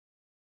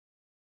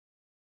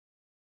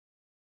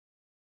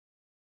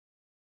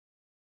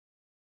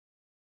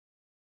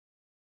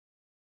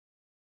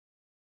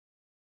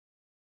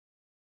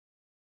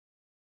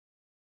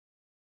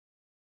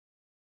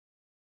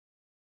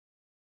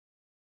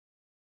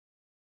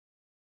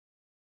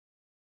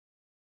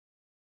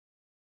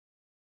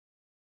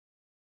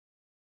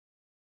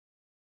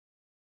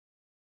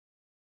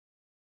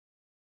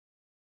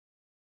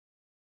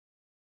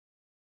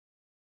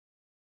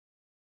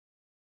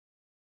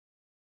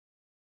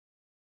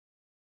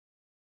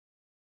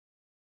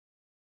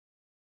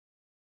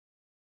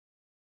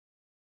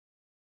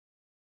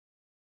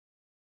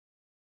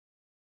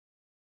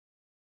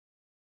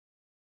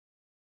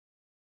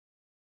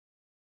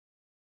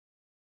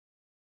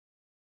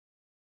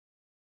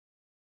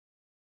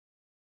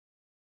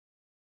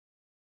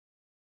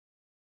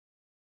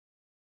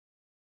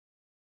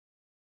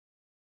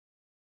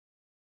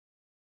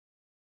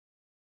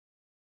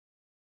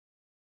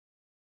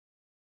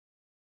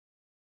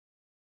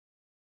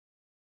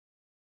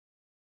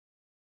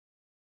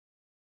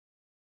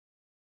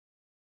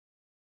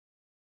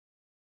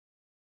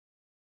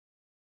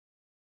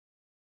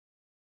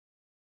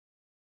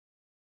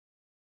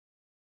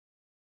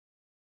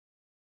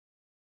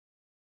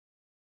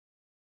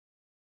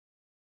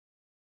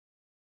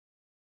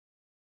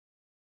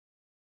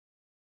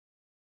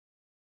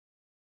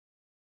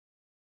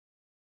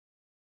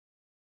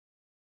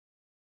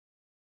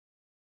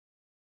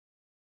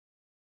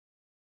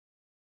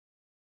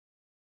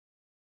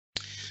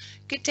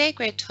Good day,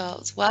 grade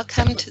 12s.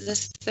 Welcome to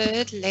this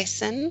third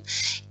lesson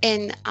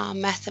in our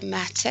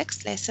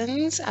mathematics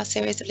lessons, our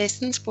series of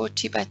lessons brought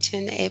to you by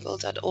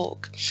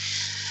Turnable.org.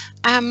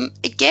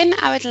 Again,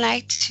 I would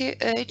like to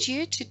urge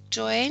you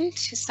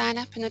to sign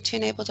up in the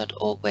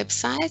Turnable.org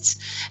website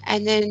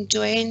and then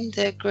join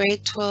the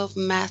grade 12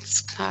 maths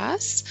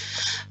class.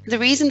 The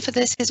reason for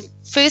this is,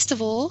 first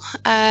of all,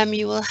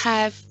 you will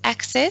have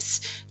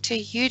access to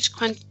a huge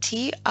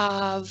quantity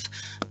of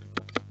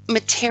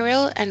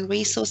material and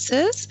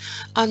resources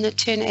on the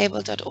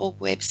Turnable.org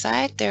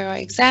website. There are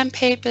exam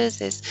papers,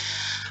 there's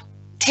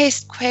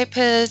test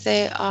papers,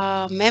 there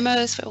are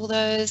memos for all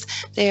those,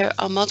 there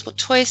are multiple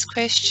choice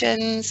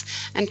questions,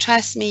 and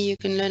trust me, you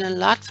can learn a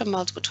lot from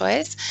multiple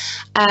choice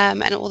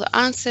and all the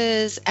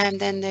answers, and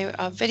then there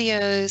are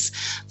videos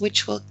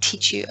which will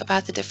teach you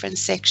about the different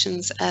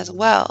sections as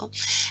well.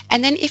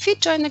 And then if you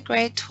join the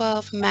grade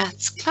 12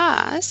 maths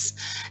class,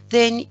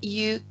 then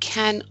you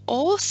can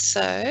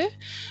also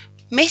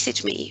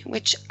message me,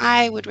 which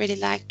I would really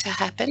like to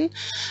happen,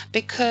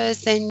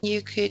 because then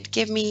you could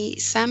give me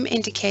some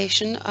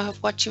indication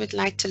of what you would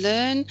like to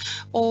learn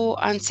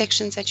or on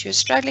sections that you're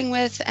struggling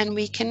with, and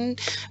we can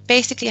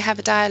basically have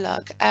a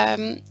dialogue.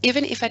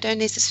 Even if I don't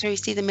necessarily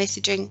see the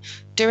messaging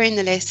during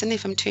the lesson,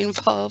 if I'm too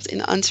involved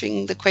in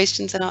answering the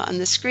questions that are on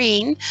the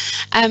screen,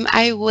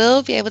 I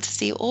will be able to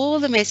see all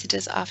the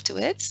messages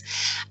afterwards,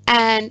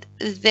 and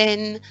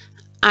then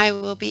I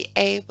will be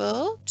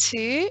able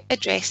to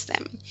address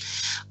them.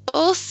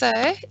 Also,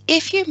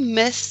 if you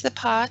miss a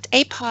part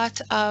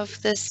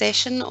of the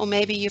session, or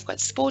maybe you've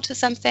got sport or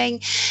something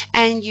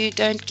and you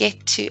don't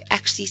get to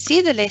actually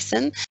see the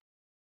lesson,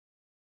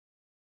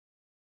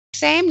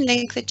 same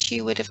link that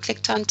you would have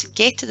clicked on to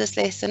get to this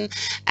lesson,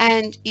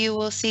 and you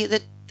will see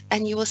that,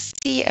 and you will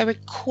see a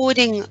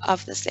recording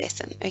of this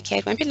lesson. Okay,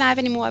 it won't be live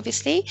anymore,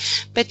 obviously,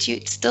 but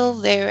it's still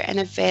there and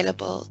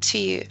available to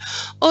you.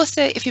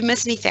 Also, if you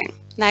miss anything,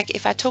 like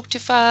if I talk too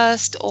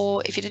fast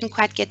or if you didn't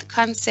quite get the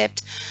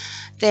concept,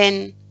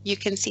 then you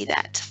can see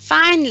that.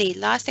 Finally,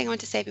 last thing I want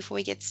to say before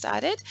we get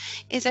started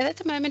is that at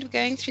the moment we're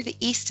going through the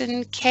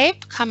Eastern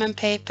Cape Common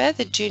Paper,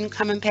 the June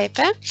Common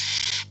Paper.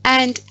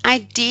 And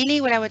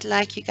ideally, what I would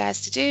like you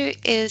guys to do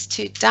is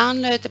to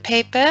download the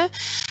paper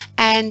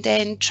and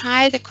then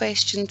try the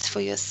questions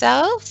for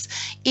yourselves,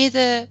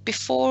 either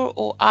before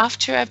or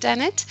after I've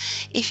done it.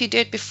 If you do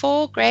it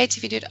before, great.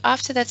 If you do it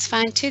after, that's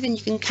fine too. Then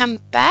you can come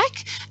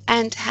back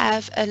and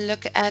have a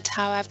look at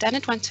how I've done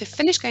it. Once we've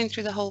finished going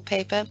through the whole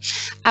paper,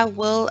 we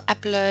will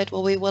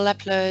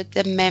upload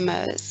the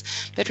memos.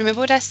 But remember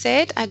what I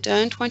said, I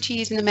don't want you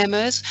using the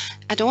memos.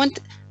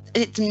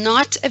 It's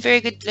not a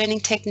very good learning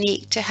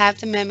technique to have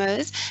the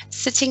memos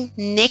sitting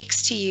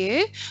next to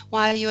you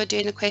while you are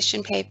doing the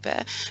question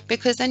paper,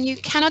 because then you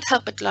cannot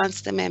help but glance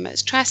at the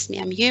memos. Trust me,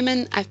 I'm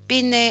human, I've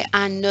been there,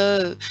 I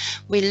know.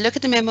 We look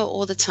at the memo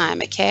all the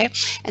time, okay?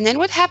 And then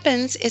what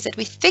happens is that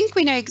we think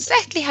we know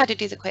exactly how to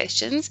do the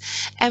questions,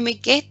 and we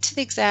get to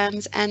the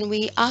exams and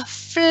we are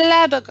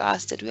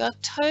flabbergasted. We are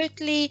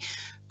totally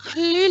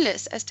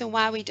clueless as to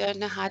why we don't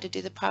know how to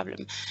do the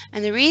problem.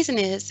 And the reason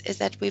is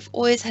that we've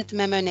always had the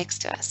memo next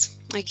to us.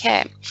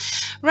 Okay,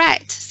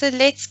 right, so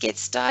let's get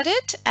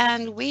started,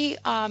 and we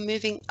are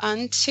moving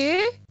on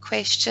to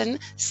question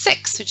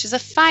 6, which is a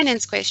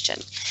finance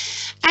question.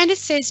 And it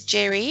says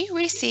Jerry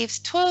receives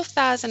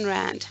 12,000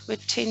 Rand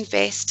to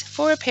invest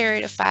for a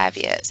period of 5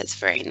 years. That's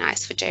very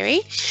nice for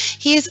Jerry.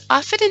 He is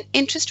offered an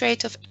interest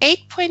rate of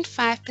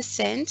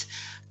 8.5%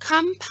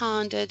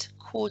 compounded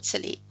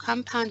quarterly.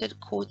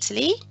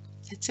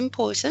 That's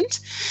important.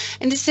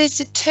 And it says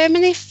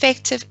determine the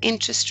effective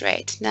interest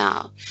rate.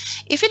 Now,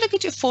 if you look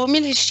at your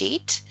formula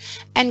sheet,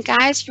 and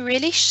guys, you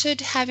really should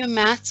have your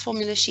maths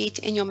formula sheet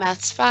in your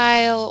maths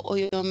file or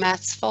your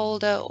maths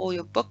folder or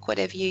your book,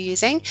 whatever you're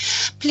using.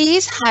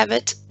 Please have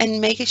it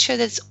and make sure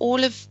that it's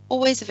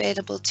always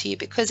available to you,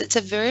 because it's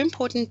a very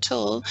important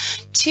tool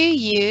to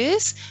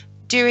use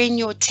during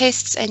your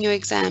tests and your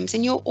exams,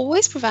 and you're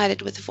always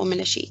provided with a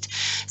formula sheet.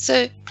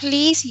 So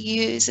please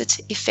use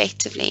it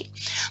effectively.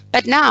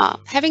 But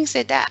now, having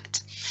said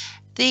that,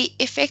 the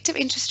effective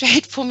interest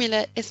rate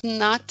formula is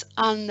not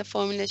on the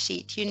formula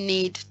sheet. You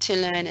need to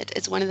learn it.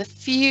 It's one of the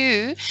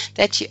few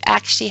that you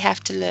actually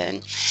have to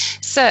learn.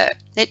 So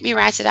let me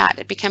write it out.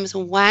 It becomes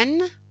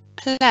 1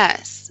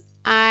 plus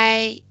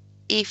I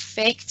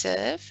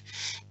effective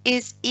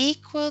is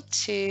equal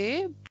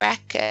to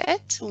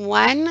bracket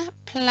 1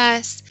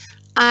 plus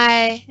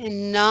I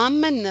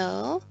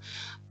nominal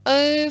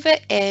over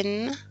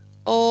n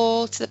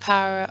all to the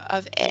power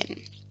of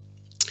n,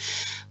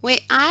 where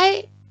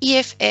I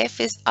EFF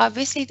is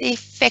obviously the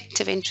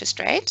effective interest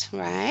rate,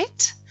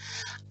 right?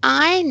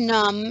 I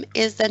nom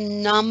is the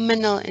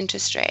nominal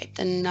interest rate,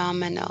 the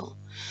nominal.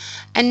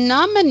 And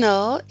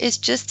nominal is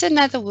just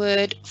another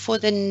word for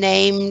the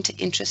named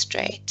interest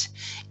rate.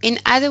 In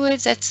other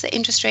words, that's the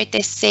interest rate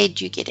they said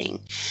you're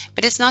getting.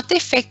 But it's not the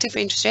effective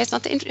interest rate. It's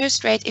not the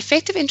interest rate.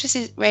 Effective interest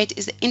rate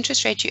is the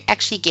interest rate you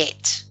actually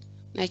get.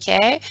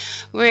 Okay?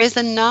 Whereas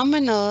the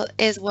nominal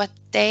is what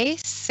they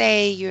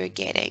say you're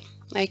getting.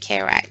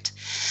 Okay, right.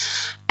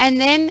 And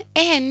then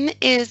N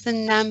is the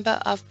number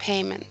of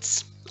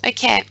payments.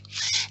 Okay,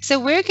 so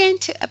we're going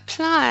to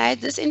apply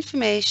this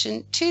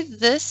information to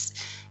this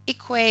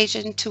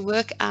equation to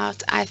work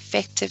out our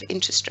effective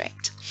interest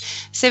rate.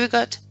 So we've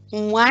got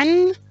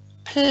 1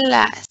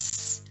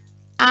 plus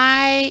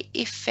I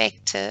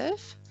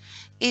effective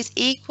is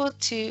equal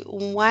to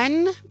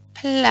 1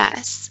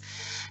 plus.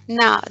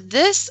 Now,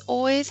 this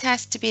always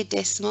has to be a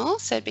decimal,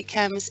 so it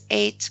becomes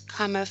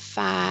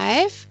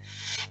 8,5.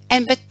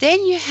 But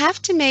then you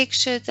have to make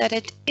sure that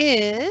it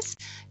is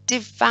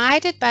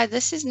divided by,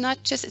 this is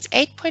not just, it's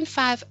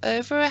 8.5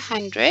 over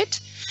 100,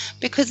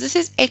 because this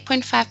is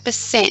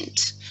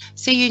 8.5%.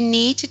 So you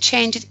need to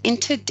change it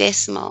into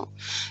decimal.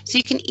 So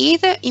you can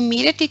either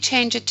immediately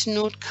change it to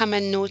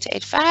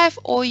 0,085,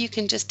 or you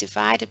can just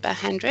divide it by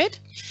 100.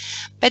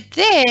 But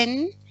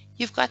then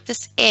you've got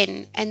this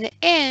N, and the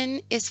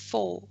N is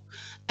 4.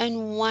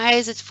 And why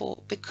is it 4?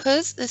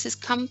 Because this is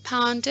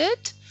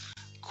compounded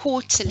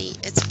quarterly.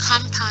 It's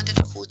compounded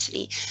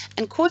quarterly.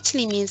 And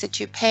quarterly means that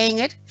you're paying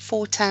it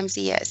 4 times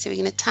a year. So we're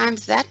going to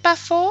times that by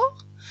 4.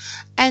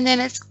 And then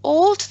it's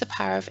all to the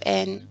power of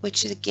N,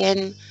 which is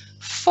again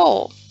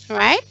 4,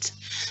 right?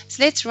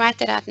 So let's write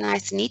that out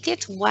nice and neatly.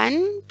 It's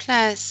 1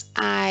 plus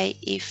I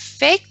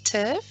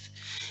effective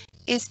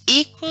is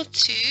equal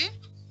to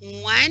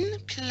 1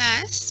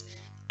 plus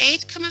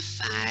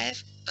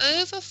 8,5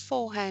 over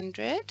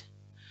 400,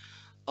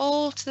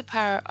 all to the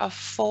power of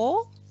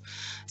 4.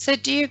 So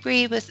do you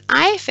agree with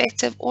I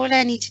effective? All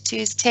I need to do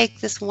is take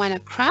this 1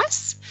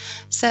 across.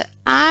 So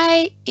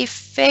I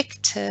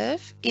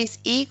effective is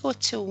equal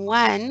to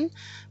 1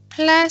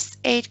 plus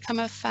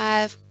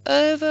 8,5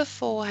 over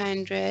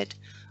 400,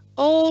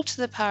 all to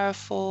the power of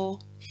 4,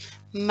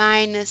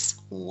 minus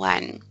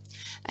 1.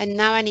 And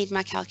now I need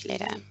my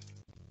calculator.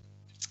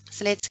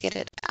 So let's get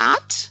it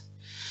out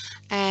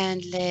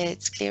and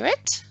let's clear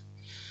it.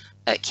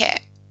 Okay,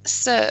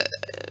 so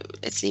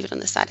let's leave it on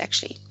the side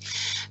actually.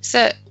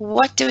 So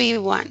what do we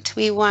want?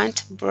 We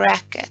want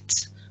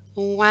bracket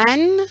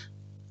 1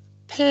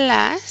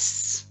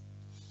 plus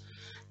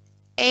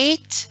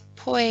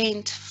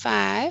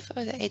 8.5,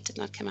 oh, the 8 did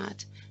not come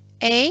out,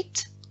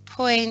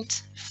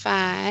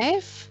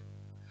 8.5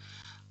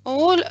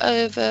 all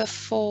over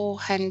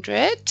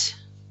 400,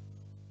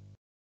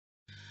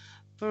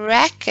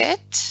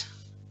 bracket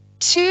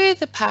to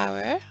the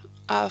power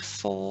of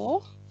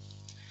 4,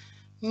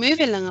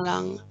 moving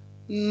along,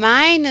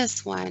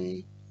 minus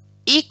 1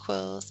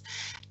 equals,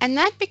 and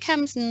that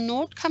becomes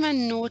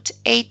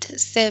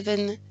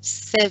 0,0877,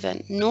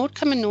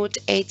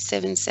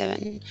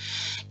 0,0877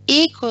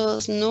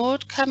 equals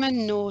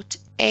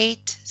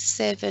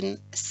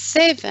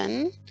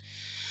 0,0877.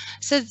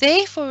 So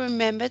therefore,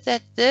 remember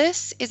that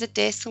this is a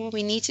decimal.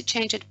 We need to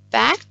change it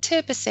back to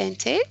a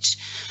percentage,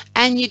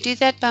 and you do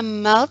that by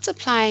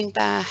multiplying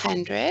by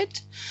 100.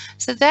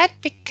 So that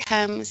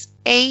becomes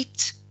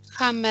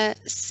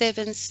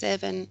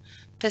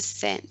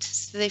 8,77%.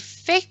 So the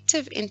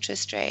effective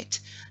interest rate,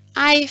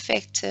 I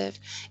effective,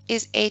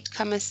 is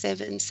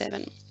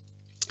 8,77.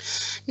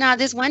 Now,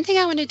 there's one thing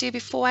I want to do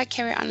before I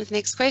carry on with the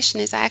next question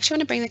is I actually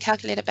want to bring the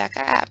calculator back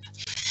up.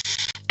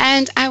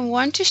 And I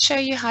want to show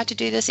you how to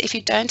do this if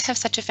you don't have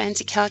such a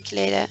fancy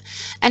calculator.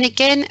 And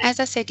again, as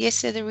I said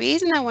yesterday, the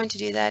reason I want to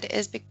do that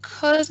is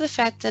because of the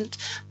fact that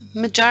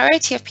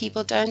majority of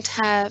people don't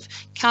have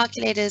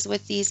calculators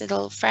with these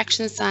little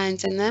fraction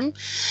signs in them.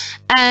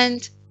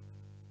 And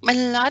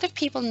a lot of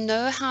people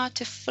know how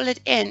to fill it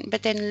in,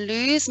 but then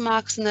lose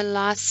marks in the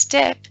last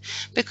step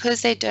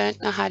because they don't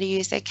know how to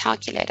use their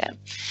calculator.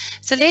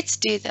 So let's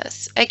do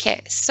this.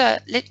 Okay, so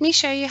let me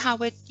show you how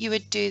you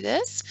would do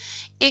this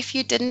if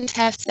you didn't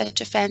have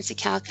such a fancy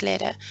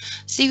calculator.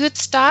 So you would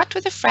start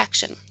with a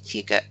fraction. So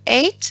you go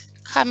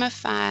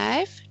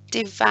 8,5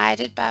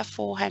 divided by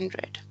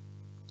 400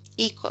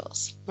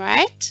 equals,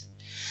 right?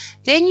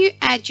 Then you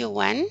add your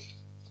 1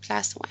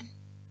 plus 1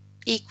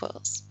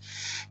 equals.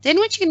 Then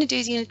what you're going to do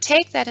is you're going to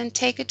take that and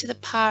take it to the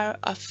power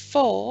of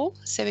 4.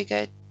 So we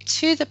go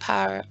to the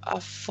power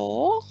of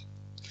 4.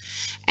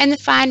 And then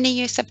finally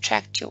you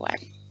subtract your 1.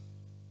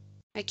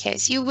 Okay,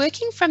 so you're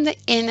working from the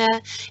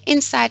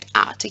inside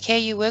out. Okay,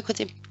 you work with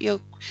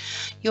your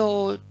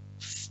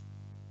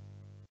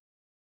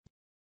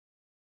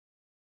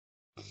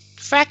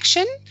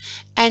fraction,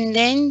 and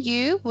then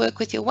you work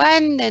with your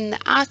 1, then the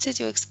outer,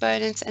 your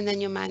exponents, and then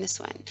your minus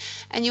 1.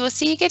 And you will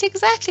see you get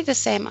exactly the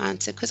same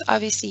answer because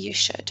obviously you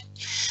should.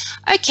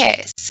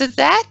 Okay, so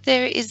that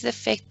there is the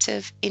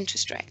effective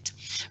interest rate.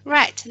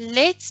 Right,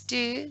 let's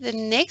do the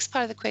next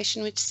part of the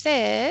question, which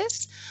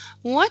says,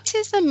 what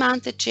is the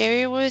amount that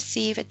Jerry will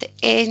receive at the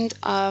end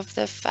of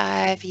the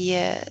 5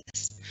 years?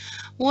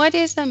 What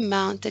is the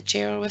amount that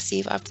Jerry will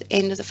receive at the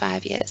end of the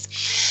 5 years?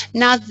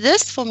 Now,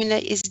 this formula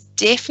is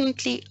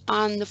definitely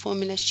on the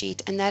formula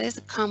sheet, and that is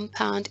the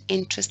compound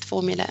interest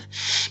formula.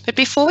 But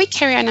before we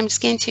carry on, I'm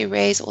just going to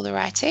erase all the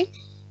writing.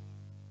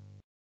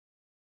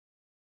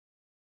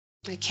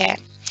 Okay,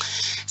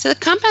 so the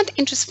compound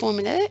interest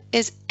formula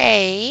is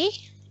A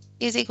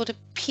is equal to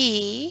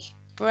P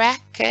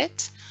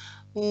bracket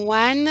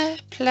 1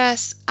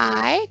 plus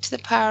I to the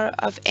power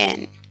of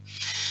n.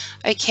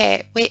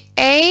 Okay, where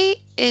A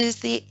is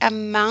the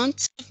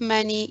amount of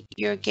money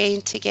you're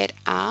going to get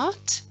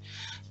out,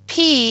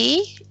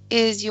 P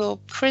is your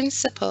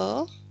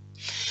principal,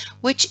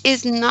 which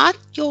is not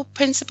your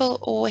principal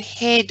or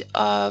head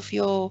of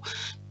your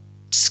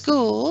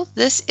school.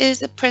 This is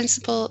the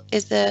principal,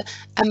 is the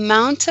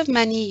amount of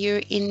money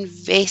you're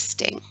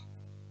investing.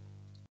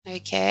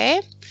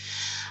 Okay,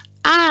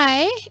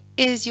 I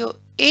is your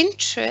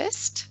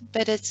interest,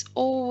 but it's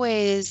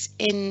always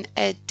in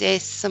a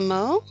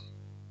decimal.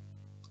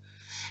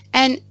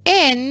 And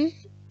N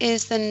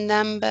is the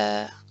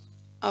number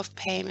of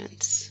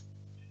payments.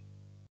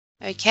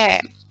 Okay,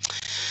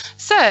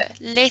 so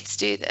let's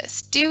do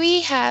this. Do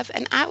we have,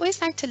 and I always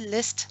like to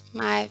list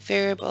my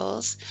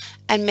variables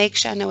and make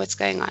sure I know what's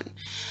going on.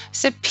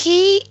 So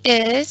P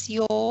is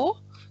your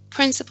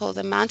principal,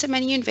 the amount of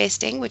money you're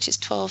investing, which is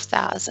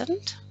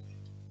 12,000.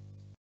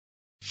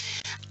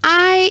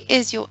 I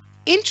is your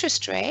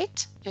interest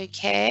rate,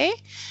 okay,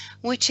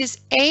 which is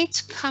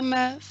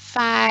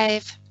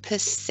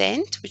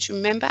 8.5%, which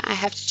remember I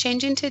have to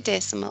change into a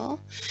decimal.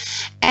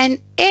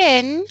 And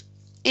N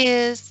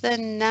is the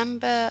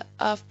number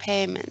of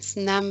payments,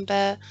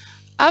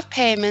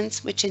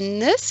 which in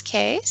this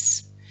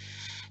case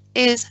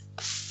is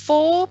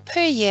 4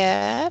 per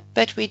year,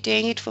 but we're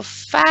doing it for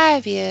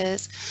 5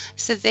 years.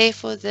 So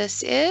therefore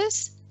this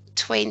is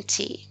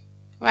 20,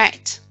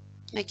 right?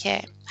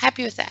 Okay,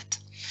 happy with that.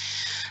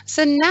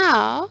 So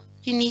now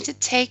you need to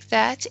take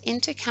that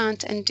into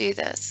account and do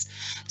this.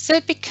 So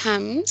it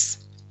becomes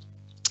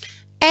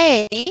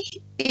A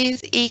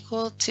is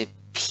equal to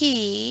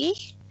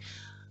P,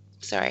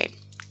 sorry,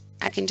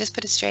 I can just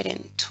put it straight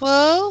in,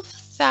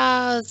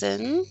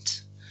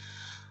 12,000,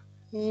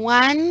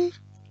 1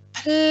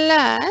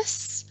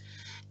 plus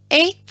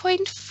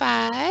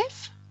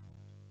 8.5,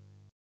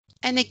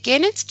 and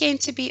again it's going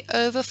to be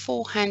over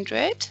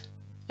 400,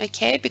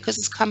 okay, because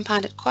it's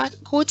compounded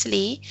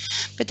quarterly.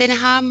 But then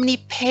how many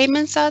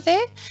payments are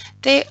there?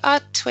 There are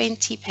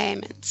 20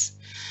 payments.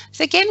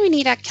 So again, we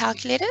need our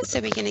calculator, so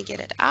we're going to get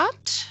it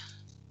out.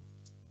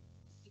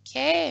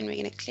 Okay, and we're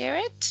going to clear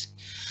it.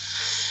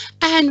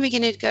 And we're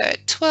going to go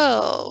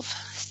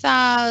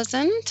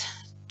 12,000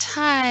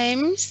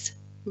 times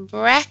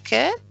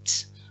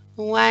bracket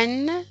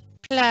 1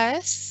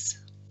 plus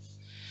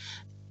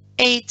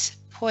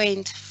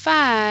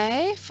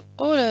 8.5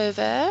 all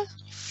over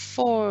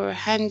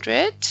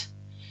 400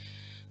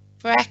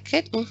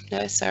 bracket,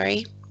 no,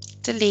 sorry,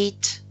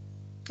 delete,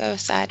 go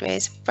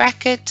sideways,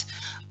 bracket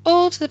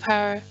all to the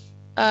power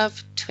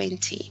of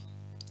 20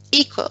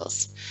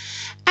 equals,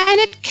 and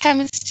it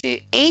comes to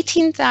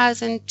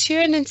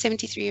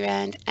 18,273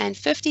 Rand and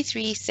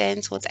 53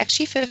 cents. Well, it's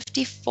actually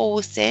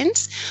 54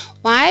 cents.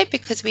 Why?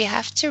 Because we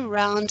have to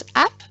round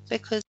up,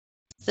 because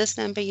this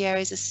number here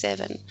is a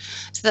 7.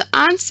 So the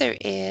answer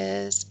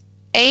is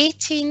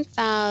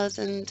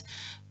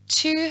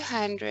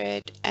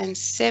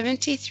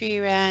 18,273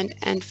 Rand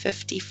and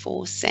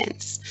 54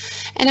 cents.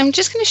 And I'm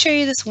just going to show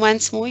you this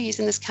once more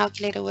using this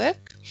calculator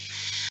work,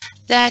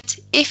 that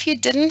if you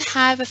didn't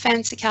have a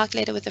fancy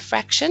calculator with a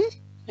fraction,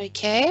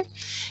 okay,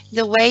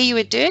 the way you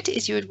would do it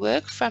is you would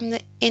work from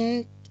the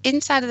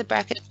inside of the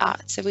bracket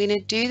out. So we're going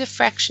to do the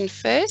fraction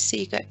first. So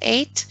you go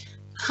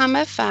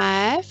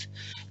 8,5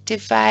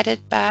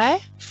 divided by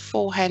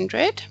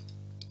 400.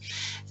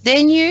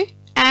 Then you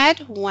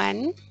add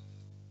 1.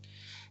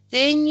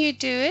 Then you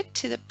do it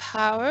to the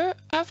power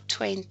of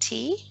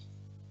 20.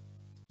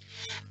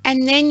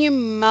 And then you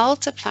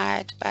multiply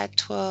it by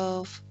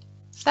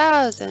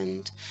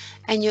 12,000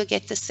 and you'll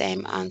get the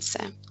same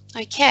answer.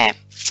 Okay,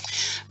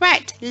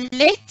 right,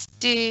 let's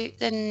do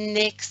the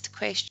next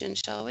question,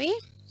 shall we?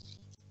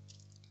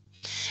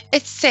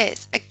 It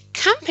says a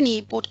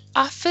company bought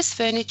office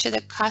furniture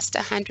that cost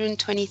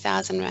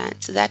 120,000 Rand.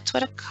 So that's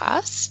what it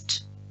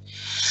cost.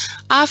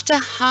 After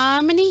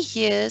how many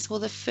years will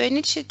the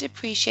furniture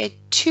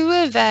depreciate to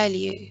a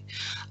value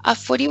of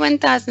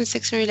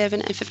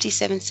 41,611 and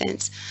 57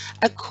 cents,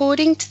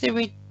 according to the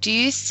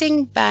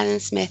reducing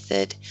balance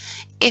method,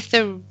 if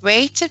the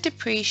rate of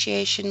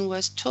depreciation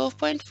was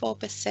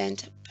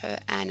 12.4% per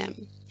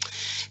annum?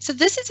 So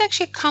this is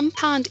actually a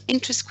compound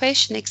interest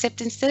question,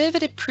 except instead of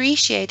it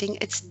appreciating,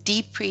 it's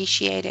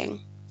depreciating.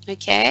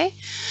 Okay,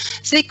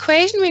 so the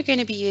equation we're going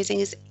to be using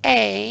is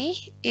A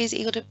is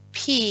equal to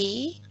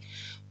P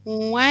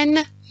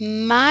 1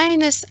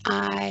 minus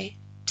I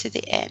to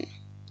the N.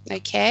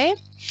 Okay,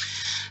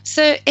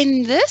 so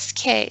in this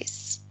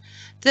case,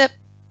 the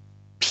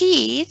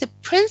P, the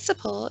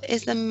principal,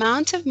 is the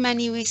amount of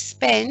money we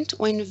spent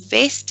or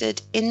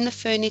invested in the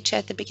furniture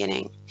at the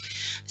beginning.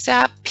 So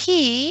our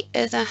P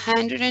is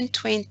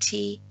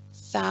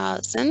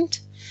 120,000.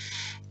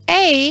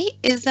 A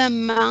is the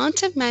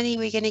amount of money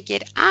we're going to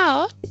get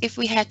out if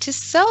we had to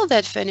sell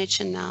that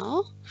furniture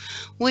now,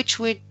 which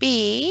would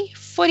be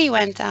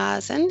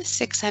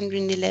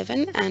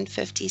 41,611 and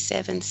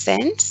 57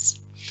 cents.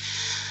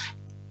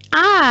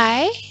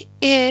 I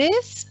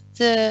is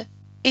the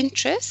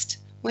interest,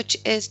 which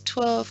is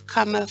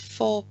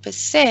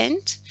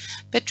 12.4%,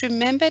 but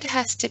remember it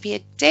has to be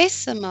a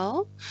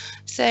decimal,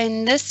 so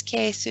in this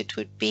case it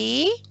would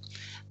be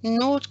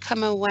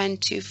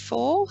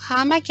 0.124. How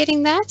am I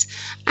getting that?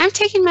 I'm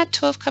taking my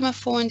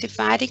 12.4 and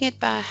dividing it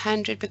by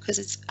 100 because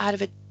it's out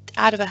of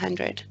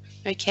 100.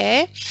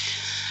 Okay,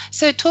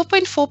 so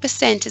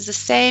 12.4% is the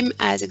same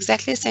as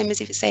exactly the same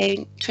as if you're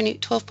saying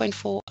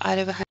 12.4 out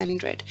of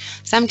 100.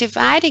 So I'm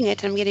dividing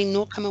it and I'm getting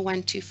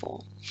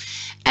 0.124.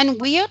 And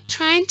we are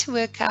trying to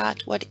work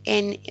out what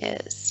n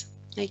is.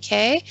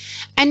 Okay,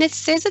 and it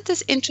says that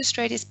this interest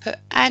rate is per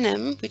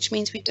annum, which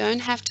means we don't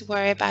have to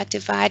worry about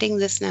dividing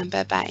this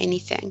number by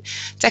anything.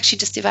 It's actually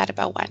just divided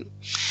by 1.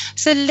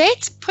 So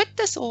let's put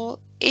this all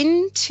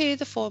into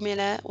the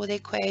formula or the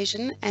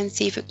equation and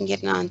see if we can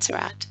get an answer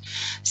out.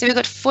 So we've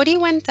got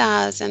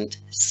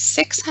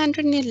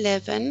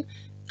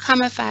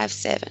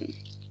 41,611,57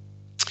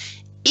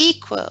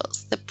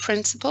 equals the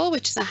principal,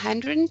 which is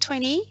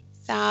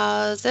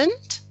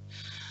 120,000,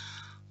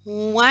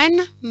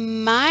 1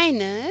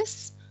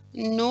 minus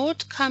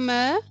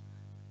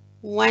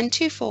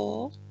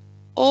 0.124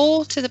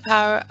 all to the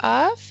power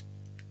of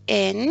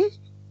n.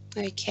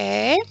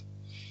 Okay,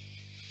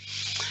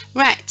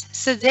 right,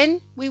 so then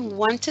we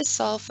want to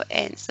solve for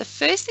n. So the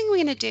first thing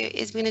we're going to do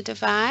is we're going to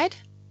divide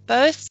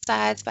both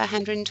sides by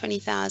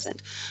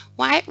 120,000.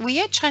 Why?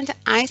 We are trying to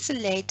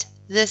isolate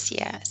this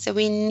here, so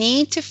we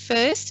need to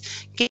first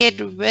get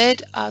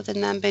rid of the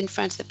number in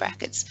front of the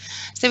brackets.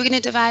 So we're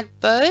going to divide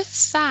both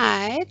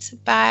sides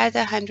by the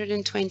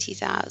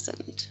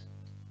 120,000.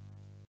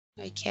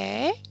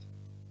 Okay,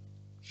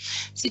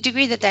 so you'd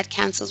agree that that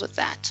cancels with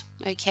that.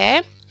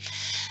 Okay,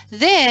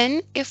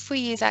 then if we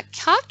use our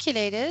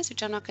calculators,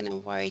 which I'm not going to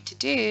worry to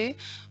do,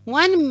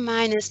 1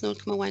 minus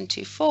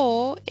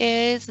 0.124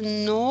 is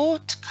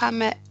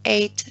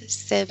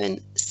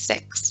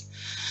 0.876.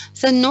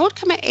 So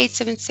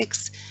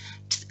 0.876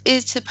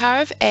 is to the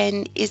power of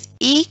n is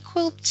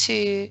equal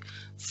to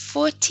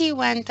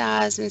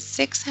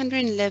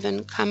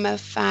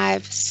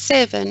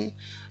 41,611,57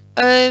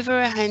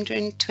 over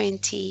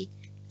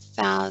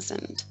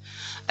 120,000.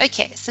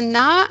 Okay, so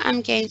now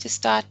I'm going to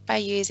start by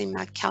using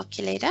my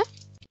calculator.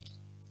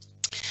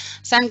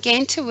 So I'm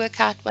going to work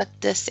out what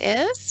this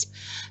is.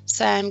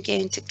 So I'm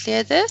going to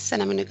clear this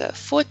and I'm going to go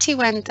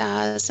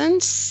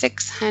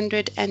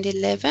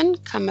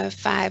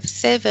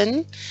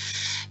 41,611,57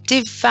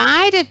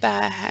 divided by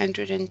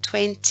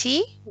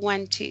 120,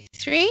 1, 2,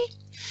 3,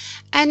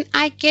 and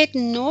I get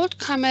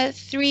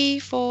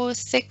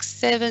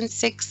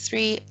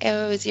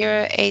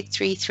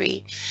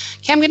 0.34676300833.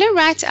 Okay, I'm going to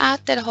write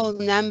out that whole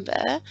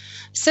number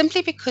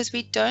simply because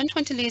we don't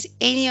want to lose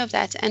any of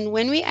that. And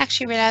when we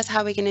actually realize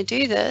how we're going to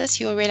do this,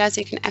 you'll realize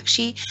you can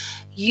actually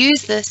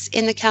use this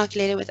in the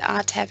calculator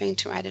without having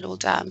to write it all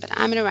down. But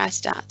I'm going to write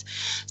it out.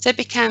 So it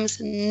becomes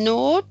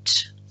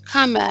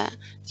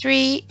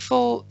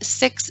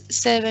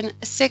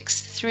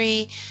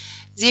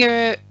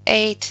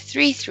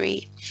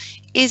 0.34676300833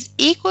 is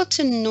equal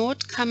to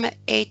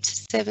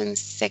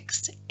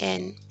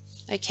 0.876n.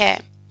 Okay,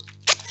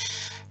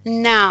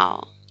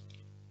 now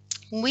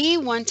we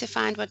want to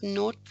find what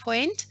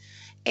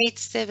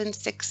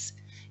 0.876,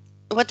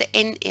 what the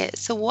n is.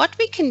 So what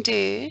we can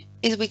do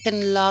is we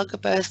can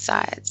log both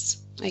sides.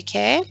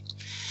 Okay,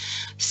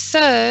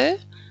 so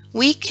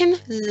we can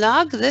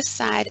log this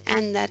side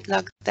and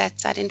log that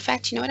side. In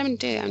fact, you know what I'm going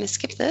to do? I'm going to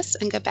skip this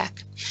and go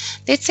back.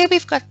 Let's say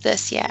we've got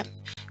this here.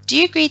 Do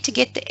you agree to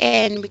get the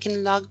n, we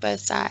can log both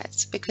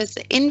sides because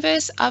the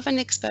inverse of an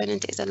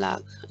exponent is a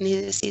log, and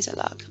this is a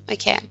log.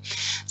 Okay,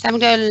 so I'm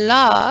going to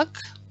go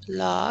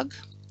log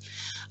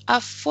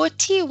of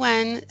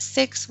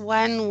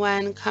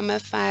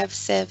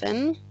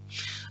 41,611,57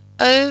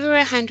 over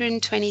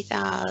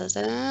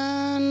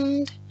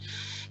 120,000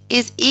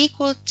 is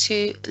equal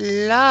to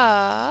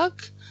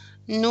log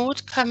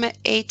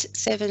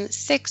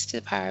 0.876 to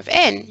the power of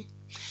n.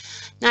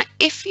 Now,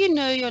 if you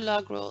know your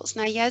log rules,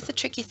 now here's the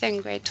tricky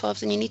thing, grade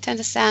 12s, and you need to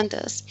understand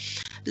this.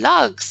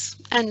 Logs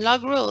and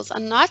log rules are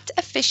not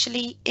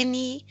officially in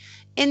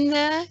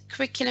the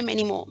curriculum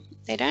anymore.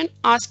 They don't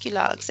ask you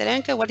logs. They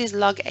don't go, what is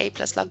log A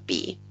plus log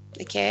B?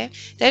 Okay,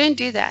 they don't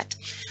do that.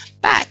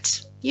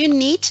 But you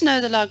need to know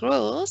the log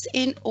rules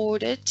in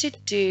order to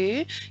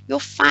do your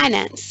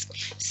finance.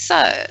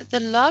 So the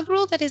log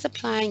rule that is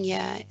applying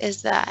here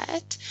is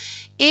that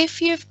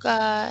if you've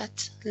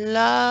got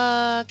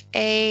log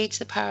A to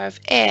the power of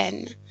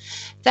n,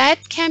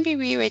 that can be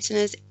rewritten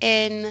as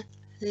n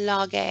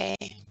log A.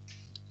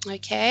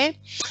 Okay,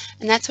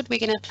 and that's what we're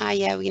going to apply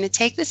here. We're going to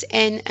take this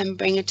n and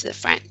bring it to the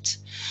front.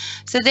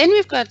 So then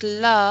we've got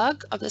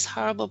log of this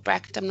horrible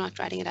bracket, I'm not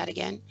writing it out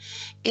again,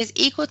 is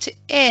equal to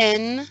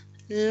n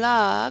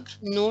log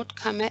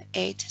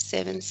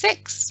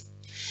 0.876.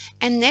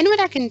 And then what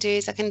I can do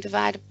is I can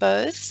divide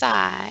both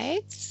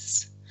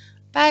sides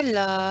by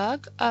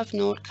log of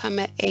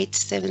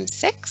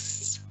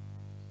 0.876.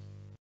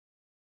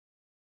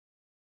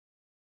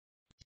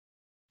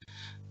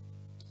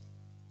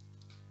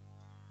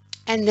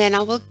 And then I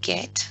will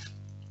get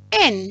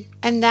n.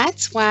 And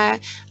that's why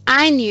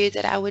I knew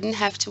that I wouldn't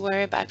have to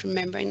worry about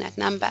remembering that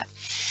number.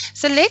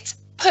 So let's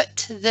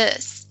put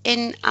this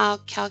in our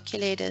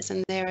calculators,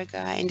 and there we go.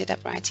 I ended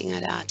up writing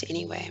it out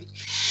anyway.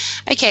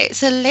 Okay,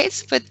 so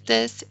let's put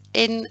this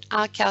in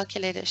our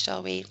calculator,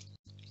 shall we?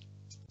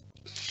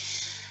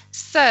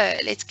 So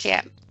let's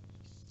clear.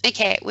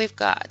 Okay, we've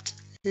got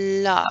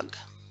log.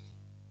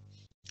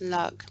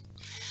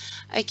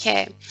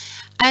 Okay,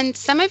 and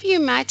some of you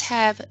might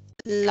have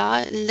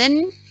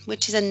ln,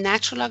 which is a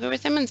natural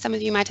logarithm, and some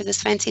of you might have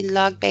this fancy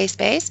log base.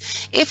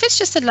 If it's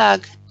just a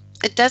log,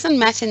 it doesn't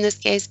matter in this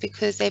case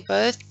because they're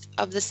both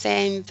of the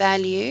same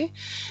value,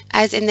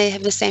 as in they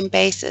have the same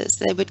bases.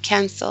 They would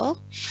cancel.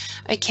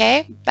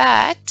 Okay,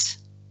 but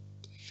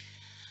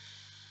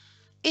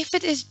if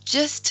it is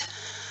just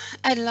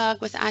a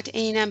log without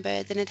any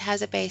number, then it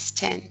has a base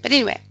 10. But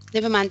anyway,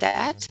 never mind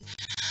that.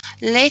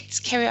 Let's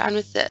carry on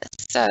with this.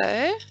 So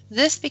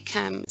this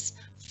becomes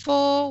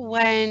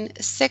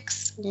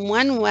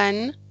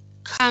 41611,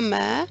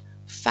 comma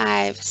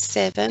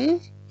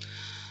 57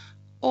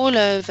 all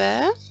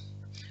over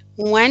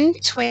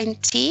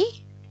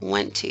 120,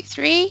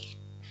 123,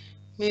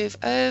 move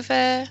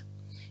over,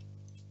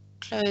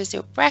 close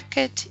your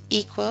bracket,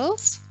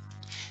 equals.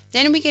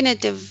 Then we're going to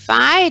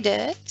divide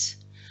it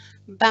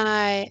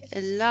by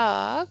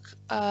log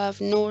of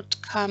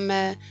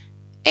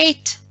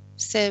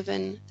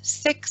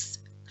 0.876,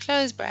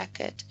 close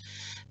bracket.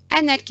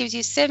 And that gives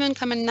you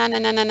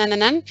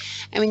 7,999.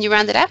 And when you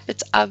round it up,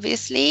 it's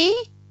obviously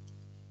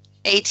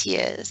 8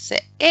 years. So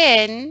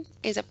n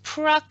is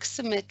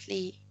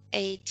approximately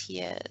 8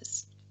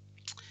 years.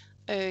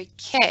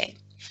 Okay,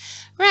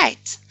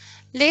 right.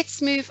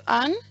 Let's move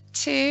on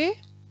to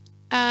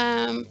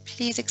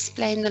please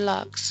explain the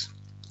logs.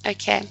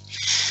 Okay,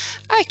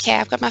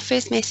 I've got my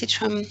first message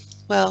from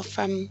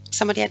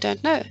somebody I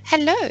don't know.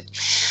 Hello.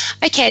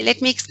 Okay,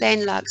 let me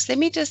explain logs. Let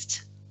me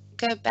just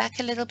go back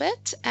a little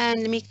bit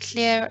and let me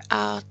clear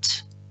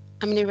out.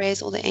 I'm going to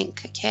erase all the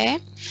ink, okay?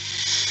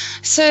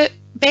 So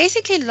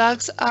basically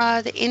logs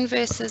are the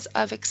inverses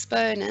of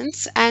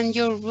exponents, and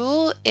your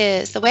rule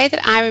is, the way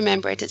that I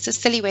remember it, it's a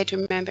silly way to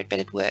remember it, but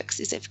it works,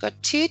 is if you've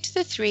got 2 to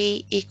the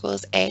 3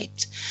 equals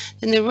 8,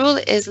 then the rule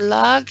is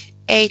log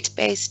 8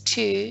 base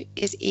 2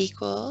 is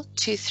equal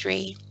to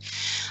 3.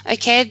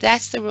 Okay,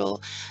 that's the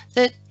rule.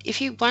 That if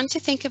you want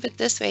to think of it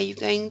this way, you're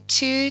going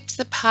 2 to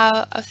the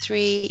power of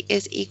 3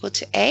 is equal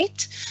to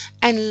 8,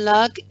 and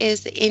log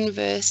is the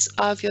inverse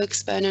of your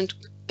exponent.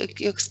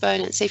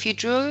 So if you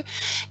drew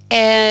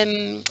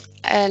a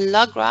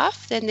log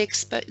graph, then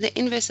the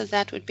inverse of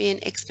that would be an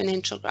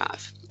exponential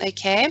graph.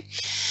 Okay,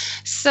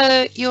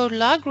 so your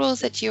log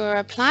rules that you are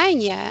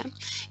applying here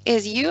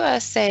is you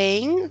are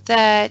saying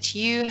that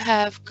you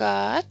have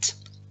got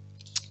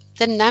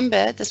the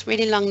number, this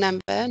really long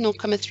number,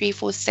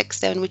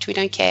 0.3467, which we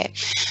don't care.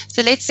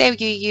 So let's say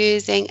you're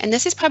using, and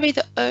this is probably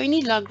the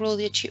only log rule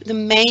that the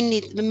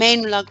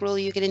main log rule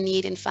you're going to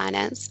need in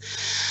finance,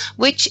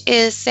 which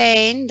is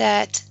saying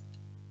that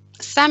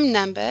some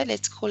number,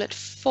 let's call it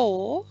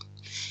 4,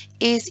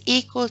 is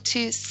equal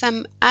to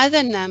some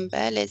other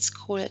number, let's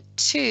call it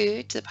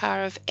 2 to the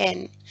power of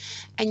n,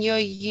 and you're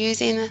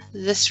using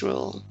this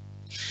rule,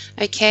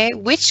 okay,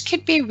 which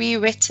could be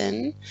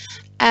rewritten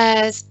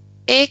as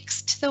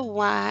x to the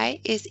y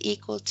is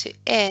equal to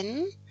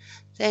n,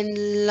 then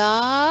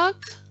log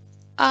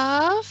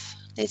of,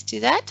 let's do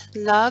that,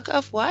 log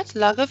of what?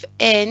 Log of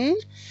n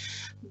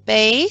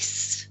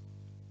base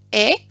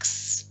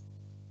x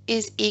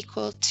is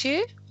equal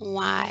to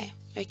y,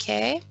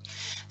 okay?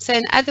 So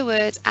in other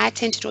words, I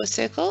tend to draw a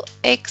circle,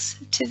 x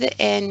to the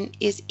n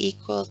is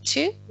equal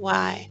to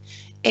y.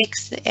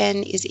 X to the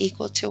n is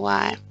equal to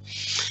y.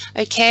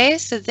 Okay,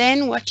 so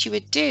then what you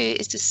would do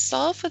is to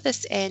solve for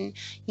this n,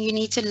 you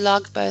need to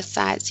log both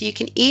sides. So you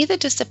can either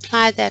just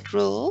apply that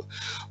rule,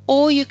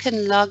 or you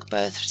can log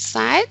both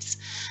sides.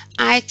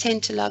 I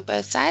tend to log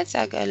both sides. So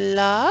I go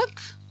log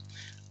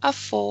of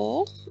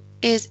 4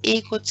 is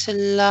equal to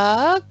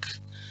log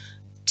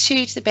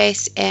 2 to the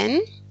base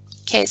n.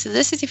 Okay, so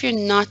this is if you're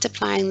not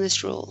applying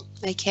this rule,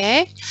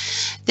 okay?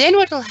 Then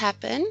what will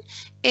happen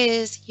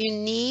is you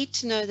need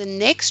to know the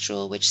next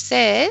rule, which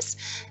says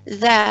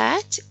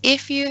that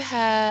if you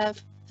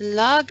have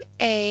log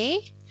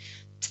a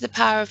to the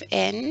power of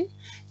n,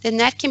 then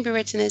that can be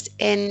written as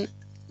n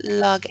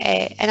log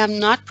a. And I'm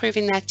not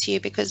proving that to you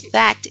because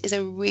that is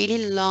a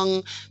really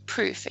long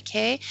proof,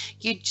 okay?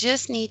 You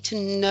just need to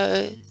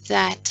know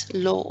that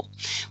law,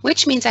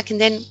 which means I can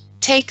then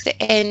take the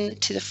n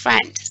to the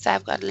front. So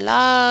I've got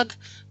log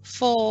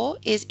 4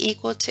 is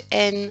equal to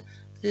n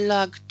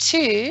log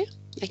 2,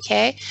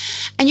 okay?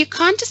 And you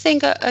can't just then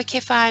go,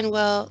 okay, fine,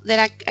 well, then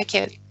I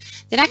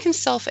can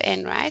solve for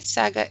n, right?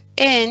 So I go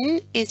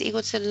n is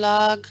equal to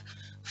log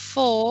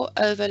 4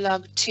 over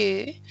log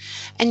 2.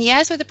 And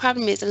here's where the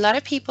problem is. A lot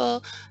of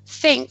people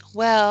think,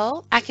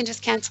 well, I can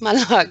just cancel my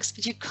logs,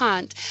 but you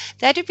can't.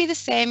 That would be the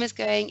same as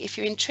going, if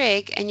you're in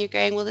trig and you're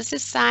going, well, this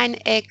is sine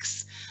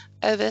x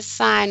over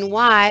sine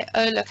y,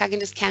 oh look, I can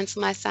just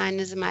cancel my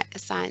sines and my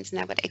sines, and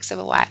I've got x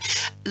over y.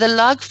 The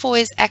log 4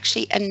 is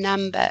actually a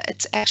number.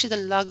 It's actually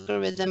the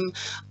logarithm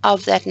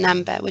of that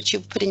number, which you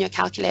put in your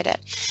calculator.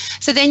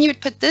 So then you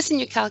would put this in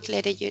your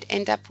calculator, you'd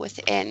end up with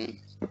n.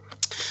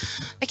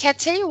 Okay, I'll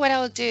tell you what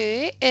I'll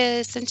do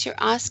is, since you're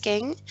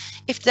asking,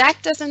 if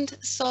that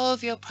doesn't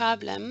solve your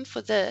problem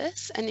for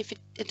this, and if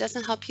it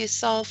doesn't help you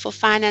solve for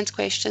finance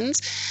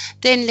questions,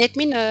 then let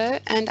me know,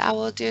 and I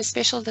will do a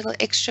special little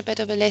extra bit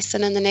of a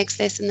lesson in the next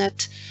lesson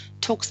that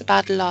talks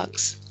about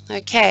logs.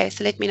 Okay,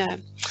 so let me know.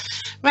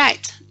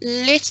 Right,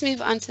 let's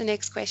move on to the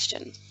next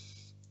question.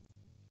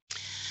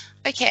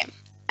 Okay,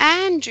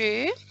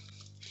 Andrew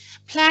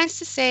plans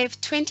to save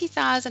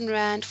 20,000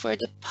 Rand for a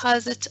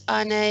deposit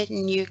on a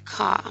new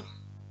car.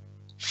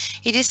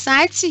 He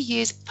decides to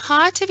use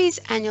part of his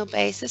annual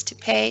basis to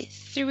pay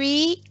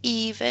 3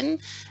 even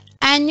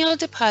annual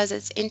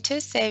deposits into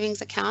a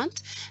savings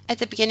account at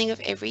the beginning of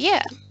every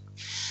year.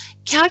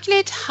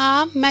 Calculate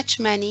how much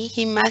money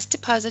he must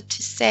deposit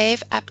to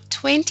save up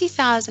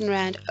 20,000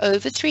 Rand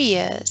over 3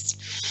 years.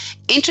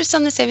 Interest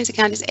on the savings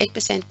account is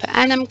 8% per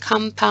annum,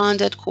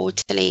 compounded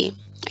quarterly.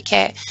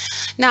 Okay,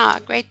 now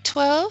grade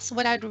 12s,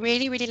 what I'd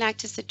really like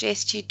to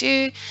suggest you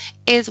do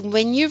is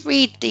when you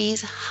read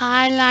these,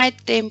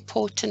 highlight the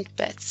important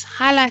bits.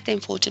 Highlight the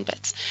important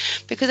bits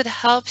because it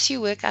helps you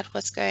work out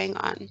what's going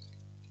on.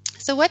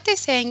 So what they're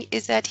saying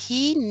is that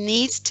he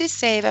needs to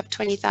save up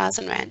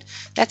 20,000 Rand.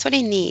 That's what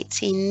he needs.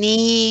 He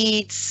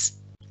needs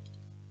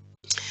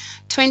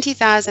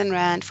 20,000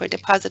 Rand for a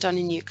deposit on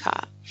a new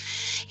car.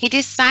 He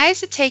decides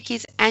to take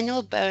his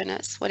annual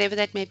bonus, whatever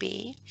that may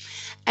be,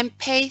 and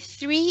pay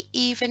 3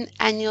 even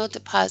annual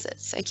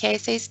deposits. Okay,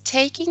 so he's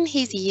taking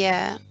his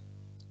year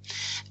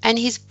and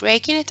he's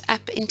breaking it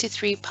up into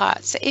 3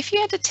 parts. So if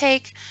you had to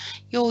take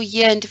your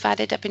year and divide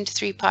it up into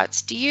 3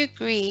 parts, do you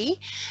agree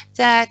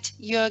that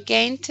you're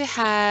going to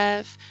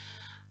have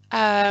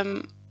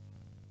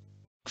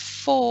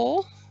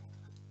 4,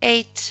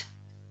 8,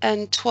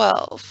 and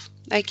 12?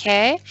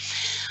 Okay.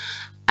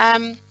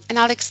 And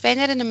I'll explain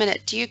that in a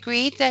minute. Do you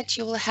agree that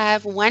you will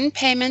have 1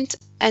 payment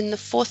in the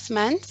 4th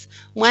month,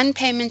 1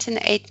 payment in the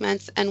 8th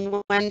month,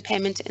 and 1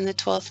 payment in the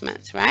 12th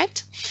month,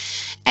 right?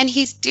 And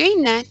he's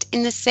doing that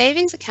in the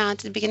savings account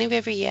at the beginning of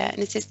every year.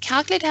 And it says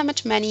calculate how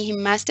much money he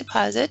must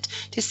deposit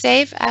to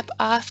save up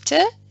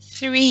after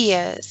 3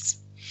 years.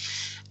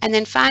 And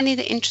then finally,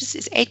 the interest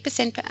is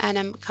 8% per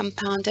annum,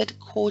 compounded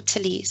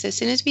quarterly. So as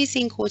soon as we're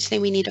seeing quarterly,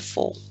 we need a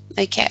 4.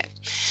 Okay.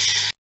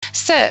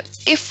 So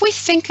if we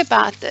think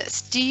about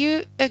this, do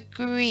you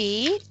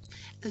agree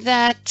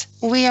that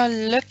we are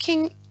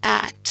looking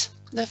at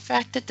the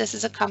fact that this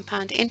is a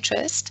compound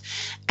interest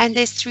and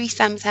there's 3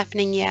 sums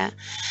happening here?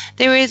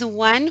 There is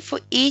 1 for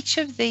each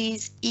of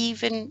these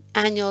even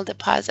annual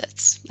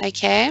deposits,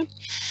 okay?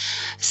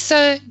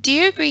 So do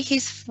you agree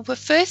his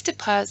first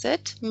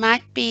deposit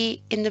might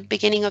be in the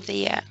beginning of the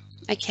year,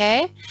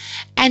 okay?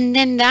 And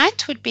then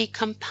that would be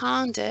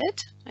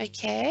compounded,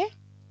 okay?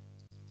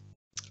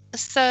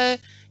 So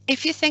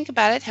if you think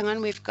about it, hang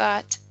on, we've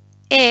got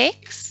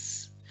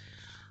x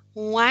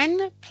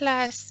 1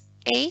 plus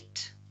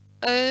 8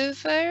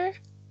 over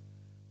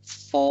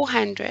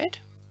 400,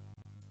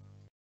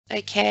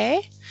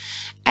 okay?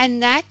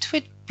 And that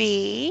would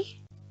be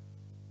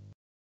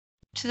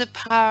to the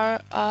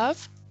power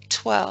of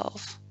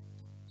 12,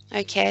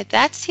 okay?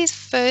 That's his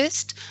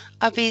first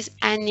of his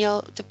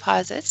annual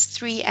deposits,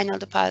 3 annual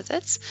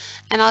deposits.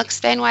 And I'll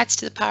explain why it's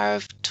to the power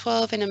of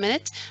 12 in a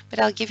minute, but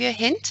I'll give you a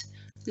hint.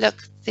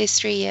 Look, there's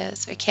 3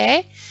 years,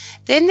 okay?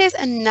 Then there's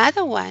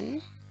another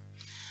one,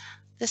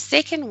 the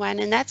second one,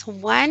 and that's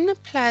 1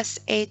 plus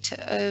 8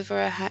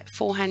 over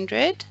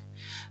 400,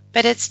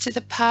 but it's to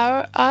the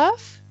power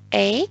of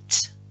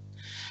 8.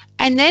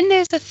 And then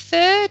there's a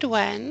third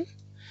one,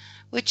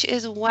 which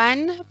is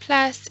 1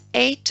 plus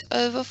 8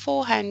 over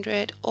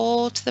 400,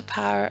 all to the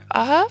power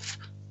of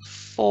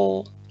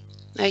 4,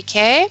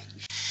 okay?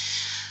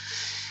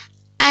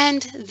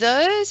 And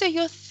those are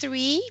your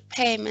 3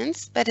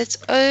 payments, but it's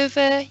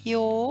over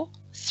your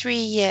 3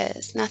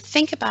 years. Now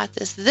think about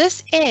this.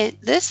 This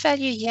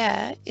value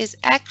here is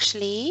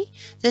actually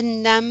the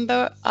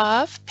number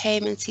of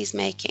payments he's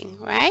making,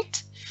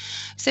 right?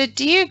 So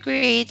do you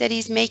agree that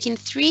he's making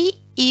 3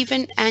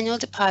 even annual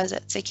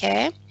deposits,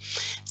 okay?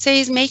 So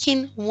he's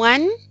making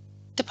 1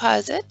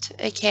 deposit,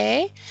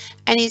 okay?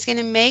 And he's going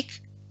to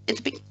make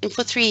it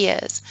for 3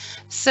 years.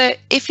 So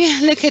if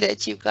you look at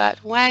it, you've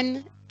got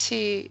 1,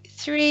 2,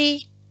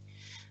 3,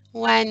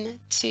 1,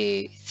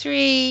 2,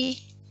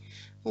 3,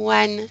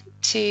 1,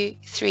 2,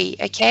 3,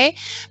 okay?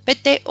 But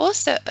they're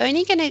also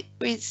only going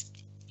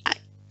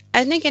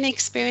to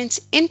experience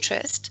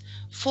interest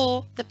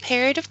for the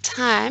period of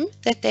time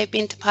that they've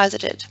been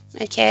deposited,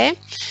 okay?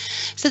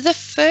 So the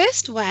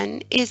first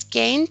one is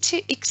going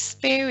to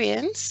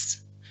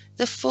experience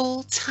the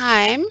full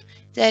time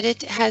that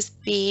it has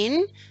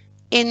been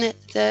in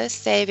the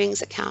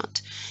savings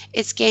account.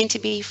 It's going to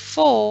be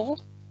 4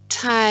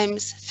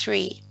 times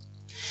 3.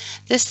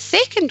 The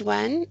second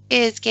one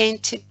is going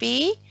to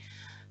be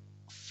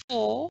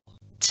 4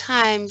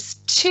 times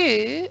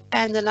 2,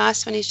 and the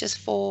last one is just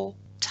 4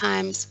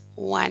 times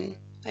 1.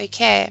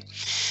 Okay,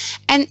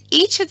 and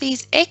each of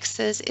these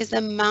x's is the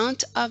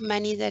amount of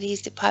money that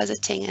he's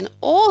depositing, and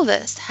all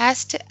this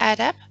has to add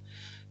up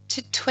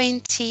to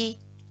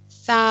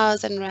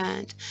 20,000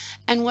 Rand.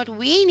 And what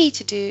we need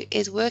to do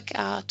is work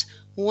out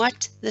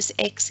what this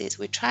x is.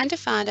 We're trying to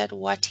find out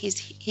what is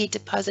he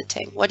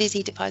depositing. What is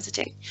he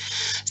depositing?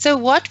 So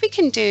what we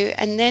can do,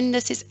 and then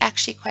this is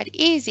actually quite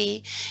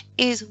easy,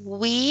 is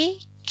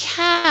we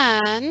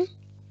can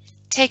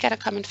take out a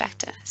common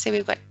factor. So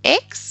we've got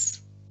x,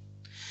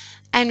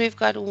 and we've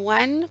got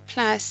 1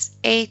 plus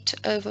 8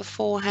 over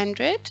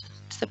 400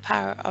 to the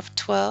power of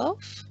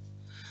 12,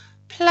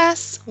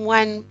 plus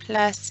 1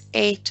 plus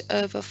 8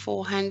 over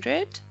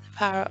 400 to the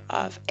power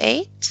of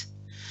 8,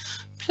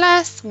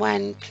 plus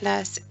 1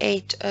 plus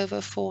 8 over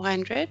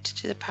 400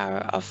 to the power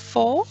of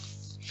 4,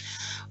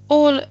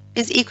 all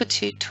is equal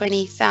to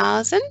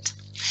 20,000.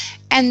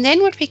 And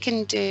then what we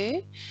can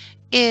do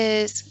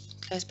is,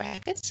 close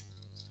brackets,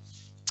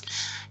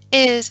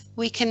 is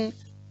we can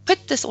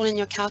put this all in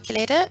your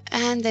calculator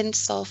and then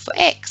solve for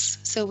x.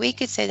 So we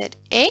could say that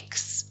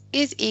x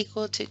is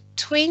equal to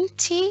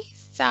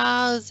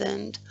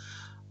 20,000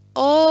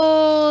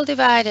 all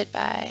divided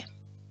by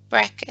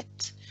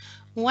bracket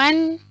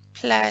 1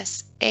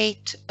 plus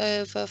 8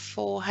 over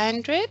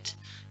 400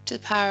 to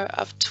the power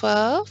of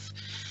 12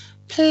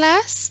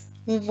 plus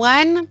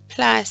 1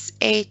 plus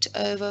 8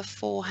 over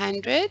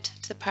 400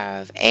 to the power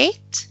of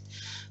 8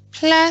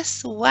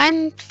 plus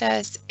 1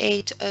 plus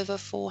 8 over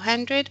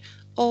 400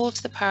 all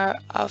to the power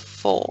of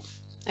 4.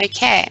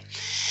 Okay,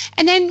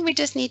 and then we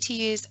just need to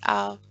use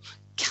our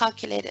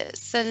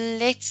calculators. So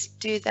let's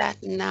do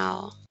that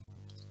now.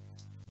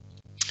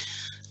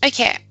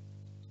 Okay,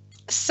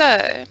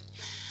 so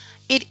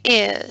it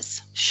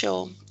is,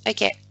 sure,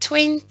 okay,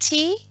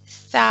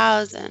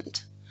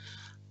 20,000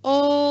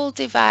 all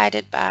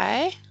divided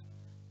by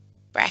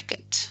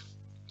bracket.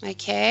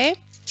 Okay,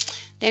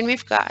 then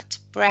we've got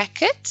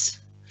bracket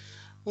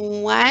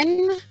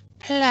 1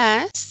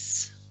 plus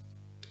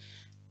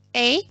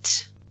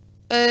 8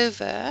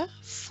 over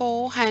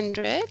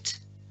 400,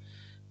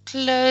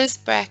 close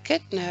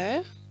bracket,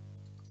 no,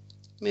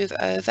 move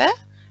over,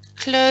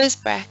 close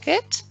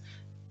bracket,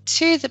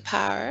 to the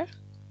power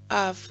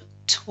of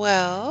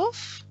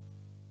 12,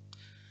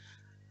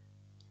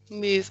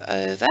 move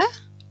over,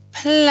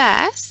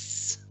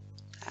 plus,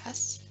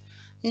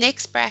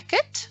 next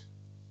bracket,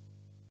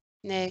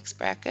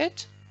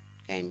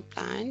 going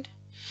blind,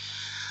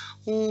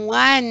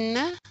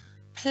 1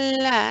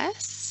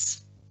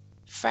 plus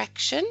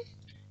fraction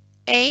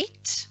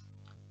 8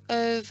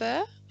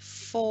 over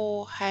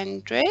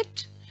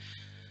 400,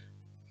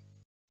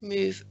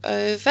 move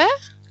over,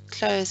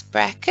 close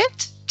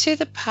bracket, to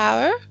the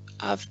power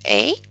of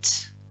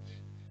 8,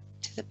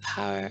 to the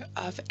power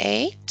of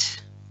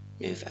 8,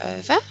 move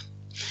over,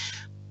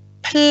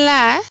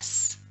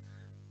 plus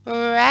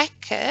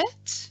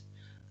bracket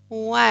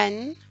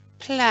 1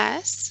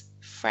 plus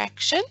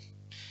fraction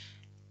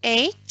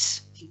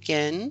 8,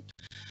 again,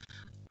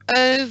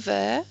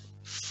 over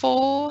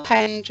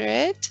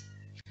 400,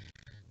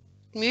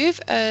 move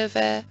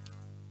over,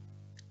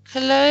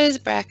 close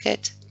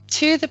bracket,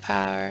 to the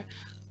power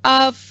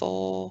of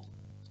 4,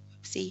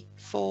 oopsie,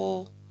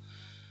 4,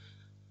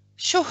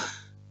 sure,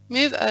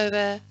 move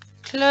over,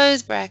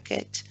 close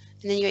bracket,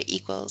 and then your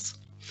equals.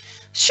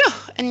 Sure,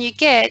 and you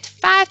get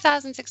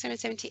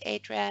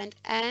 5,678 Rand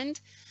and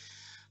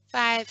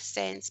 5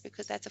 cents,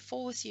 because that's a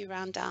 4, so you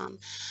round down.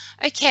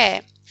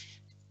 Okay,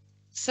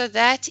 so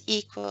that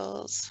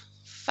equals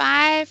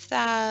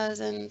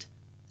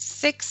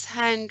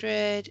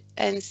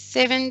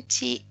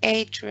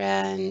 5,678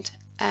 Rand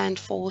and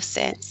 4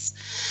 cents.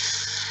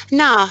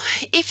 Now,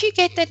 if you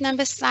get that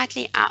number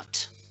slightly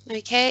out,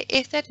 okay,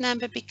 if that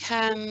number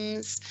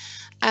becomes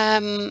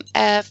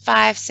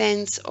 5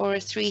 cents or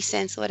 3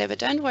 cents or whatever,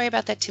 don't worry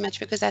about that too much,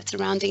 because that's a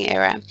rounding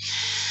error.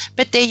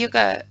 But there you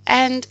go.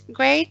 And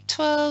grade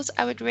 12s,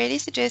 I would really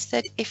suggest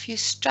that if you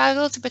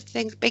struggle to put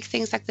big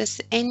things like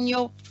this in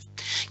your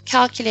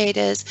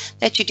calculators,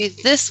 that you do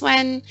this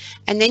one,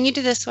 and then you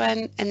do this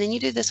one, and then you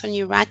do this one,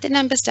 you write the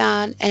numbers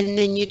down, and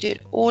then you do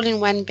it all in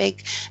one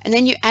big, and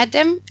then you add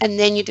them, and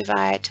then you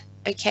divide.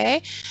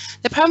 Okay,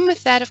 the problem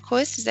with that, of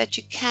course, is that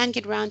you can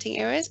get rounding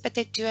errors, but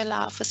they do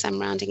allow for some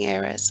rounding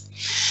errors.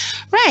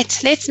 Right,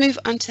 let's move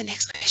on to the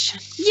next question.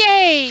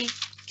 Yay!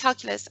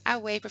 Calculus. I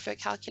way prefer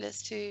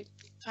calculus to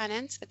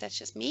finance, but that's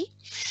just me.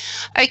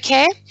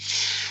 Okay,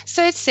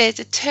 so it says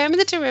determine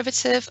the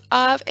derivative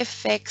of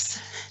fx,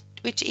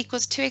 which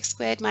equals 2x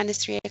squared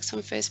minus 3x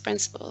from first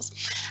principles.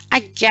 I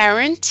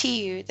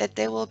guarantee you that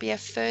there will be a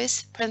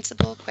first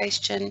principle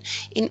question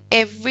in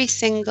every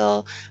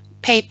single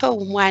paper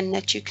one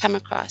that you come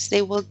across.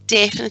 There will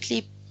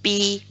definitely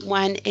be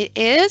one. It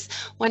is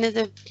one of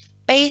the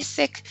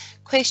basic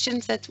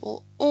questions that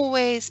will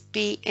always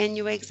be in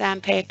your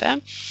exam paper,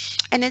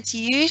 and it's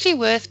usually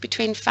worth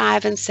between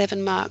 5 and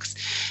 7 marks.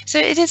 So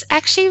it is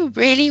actually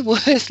really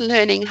worth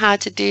learning how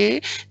to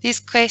do these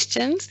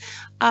questions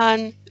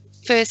on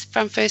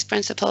from first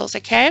principles.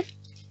 Okay,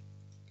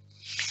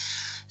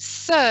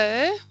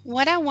 So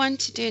what I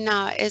want to do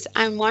now is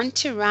I want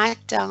to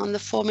write down the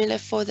formula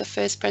for the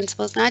first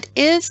principles. Now it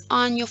is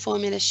on your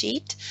formula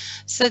sheet,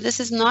 so this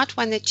is not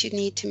one that you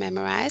need to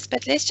memorize,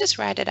 but let's just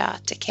write it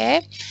out,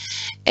 okay?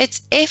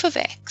 It's f of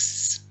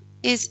x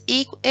is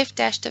equal, f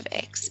dashed of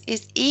x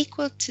is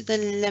equal to the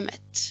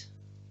limit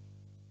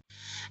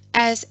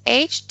as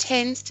h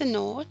tends to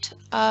naught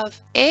of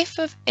f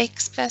of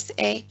x plus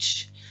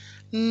h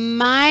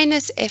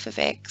minus f of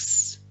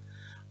x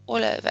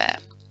all over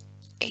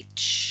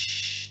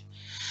h.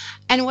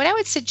 And what I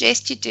would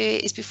suggest you do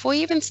is before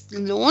you even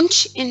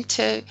launch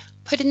into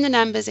putting the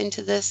numbers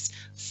into this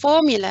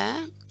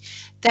formula,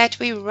 that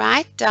we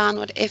write down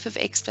what f of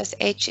x plus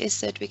h is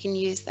so that we can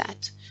use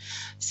that.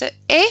 So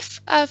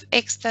f of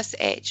x plus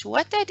h,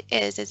 what that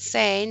is, it's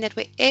saying that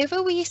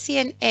wherever we see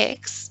an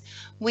x,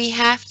 we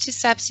have to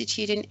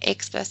substitute in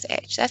x plus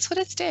h. That's what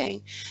it's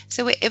doing.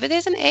 So wherever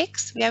there's an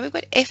x, we've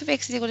got f of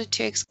x is equal to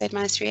 2x squared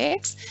minus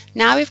 3x.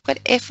 Now we've got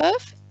f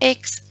of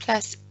x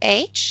plus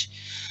h.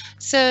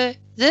 So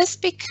this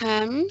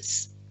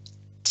becomes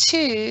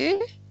 2x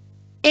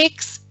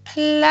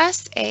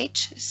plus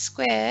h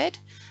squared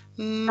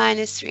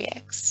minus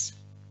 3x.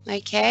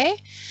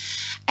 Okay?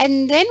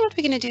 And then what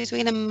we're going to do is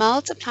we're going to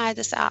multiply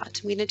this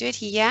out. We're going to do it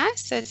here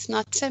so it's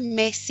not so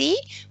messy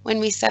when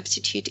we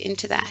substitute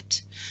into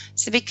that.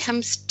 So it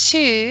becomes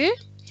 2,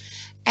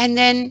 and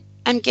then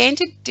I'm going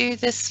to do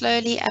this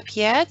slowly up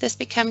here. This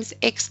becomes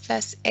x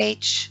plus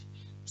h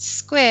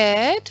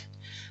squared,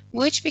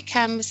 which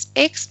becomes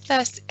x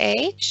plus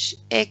h,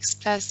 x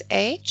plus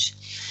h.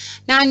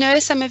 Now I know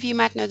some of you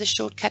might know the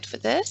shortcut for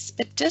this,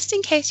 but just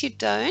in case you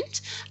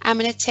don't, I'm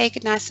going to take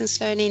it nice and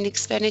slowly and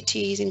explain it to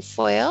you using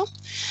FOIL.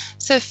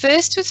 So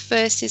first with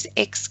first is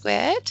x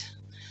squared.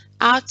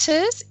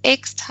 Outers,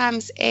 x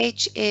times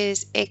h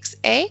is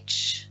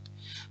xh,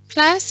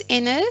 plus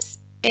inners,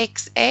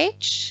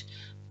 xh,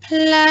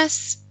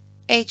 plus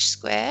h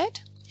squared,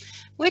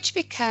 which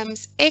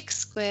becomes x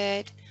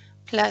squared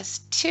plus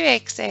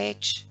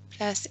 2xh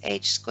plus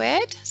h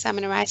squared. So I'm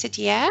going to write it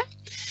here.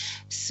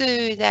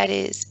 So that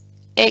is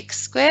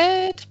x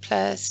squared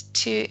plus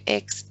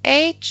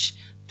 2xh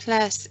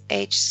plus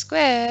h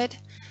squared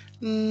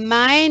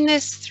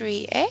minus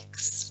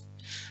 3x.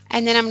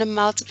 And then I'm going to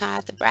multiply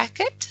out the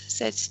bracket.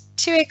 So it's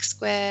 2x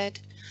squared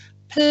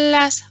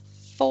plus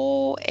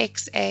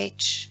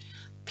 4xh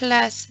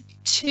plus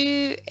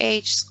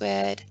 2h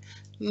squared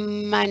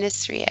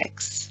minus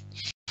 3x.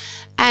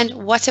 And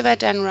what have I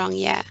done wrong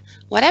here?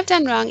 What I've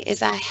done wrong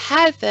is I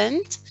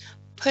haven't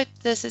put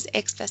this as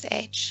x plus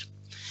h.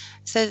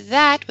 So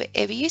that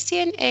wherever you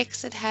see an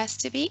x, it has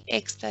to be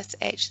x plus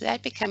h. So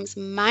that becomes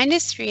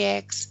minus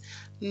 3x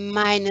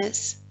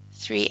minus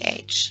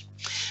 3h.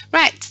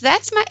 Right, so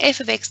that's my f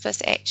of x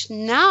plus h.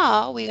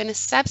 Now we're going to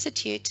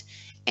substitute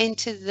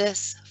into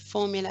this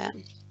formula.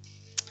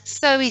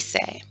 So we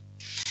say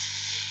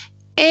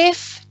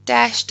f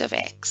dashed of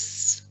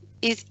x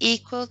is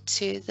equal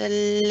to the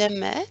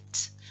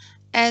limit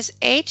as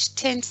h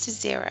tends to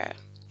 0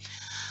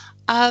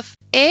 of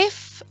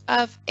f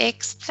of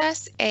x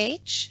plus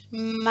h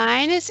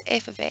minus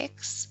f of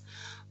x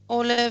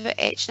all over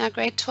h. Now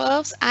grade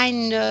 12s, I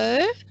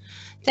know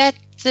that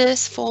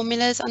this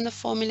formula is on the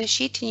formula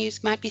sheet and you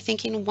might be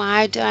thinking,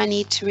 why do I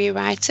need to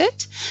rewrite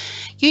it?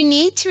 You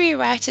need to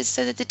rewrite it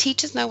so that the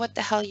teachers know what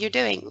the hell you're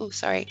doing. Oh,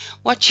 sorry,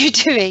 what you're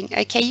doing,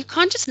 okay? You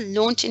can't just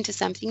launch into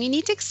something. You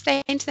need to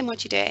explain to them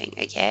what you're doing,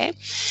 okay?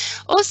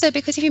 Also,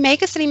 because if you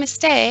make a silly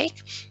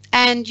mistake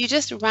and you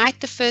just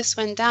write the first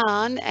one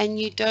down and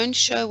you don't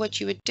show what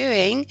you were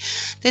doing,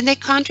 then they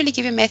can't really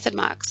give you method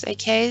marks,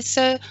 okay?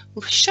 So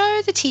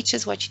show the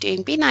teachers what you're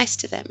doing. Be nice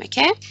to them,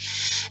 okay?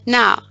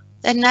 Now,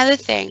 another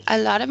thing, a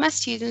lot of my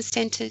students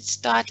tend to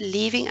start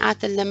leaving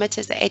out the limit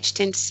as the h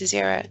tends to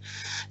 0.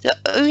 The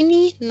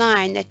only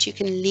line that you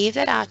can leave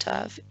that out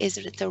of is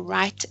at the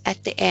right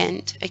at the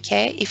end,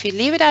 okay? If you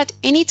leave it out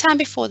any time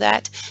before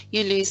that,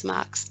 you lose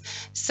marks.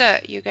 So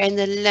you're going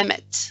the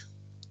limit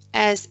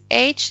as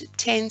h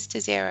tends to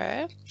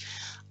 0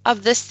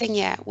 of this thing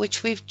here,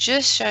 which we've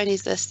just shown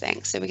is this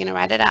thing. So we're going to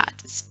write it out.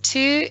 It's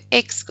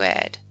 2x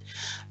squared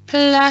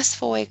plus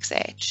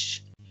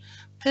 4xh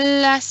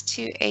plus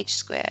 2h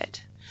squared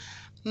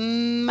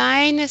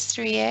minus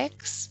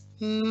 3x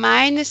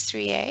minus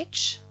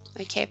 3h,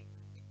 okay,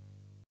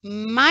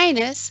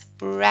 minus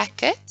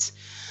bracket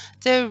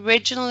the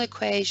original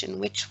equation,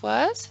 which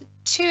was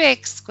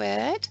 2x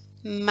squared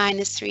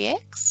minus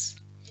 3x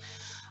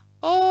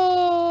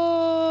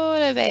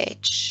all of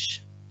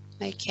h,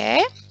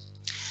 okay?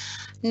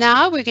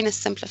 Now we're going to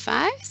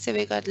simplify. So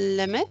we got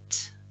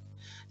limit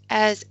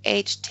as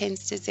h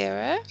tends to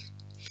 0.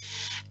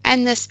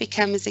 And this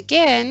becomes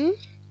again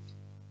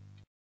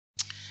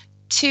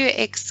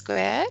 2x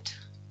squared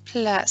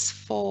plus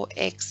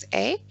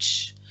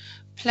 4xh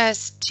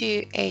plus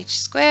 2h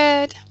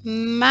squared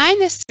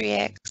minus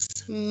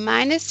 3x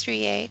minus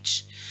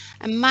 3h.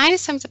 A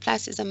minus times a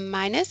plus is a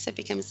minus, so it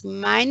becomes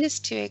minus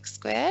 2x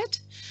squared.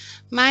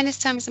 Minus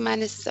times a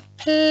minus is a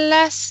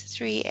plus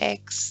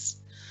 3x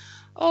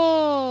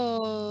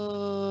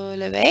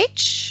all of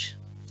h.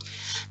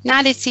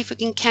 Now let's see if we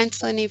can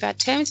cancel any of our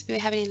terms. Do we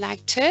have any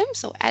like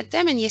terms or add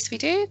them? And yes, we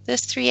do.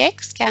 This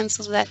 3x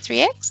cancels with that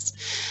 3x.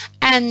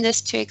 And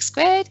this 2x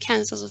squared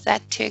cancels with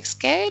that 2x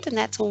squared. And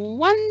that's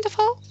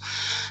wonderful.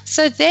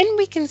 So then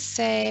we can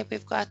say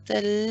we've got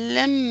the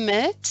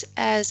limit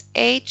as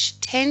h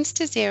tends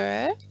to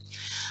 0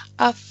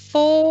 of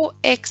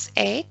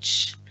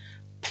 4xh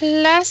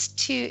plus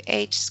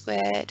 2h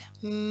squared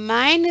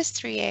minus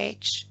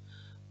 3h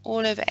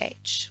all over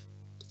h.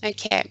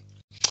 Okay.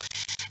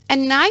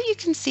 And now you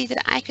can see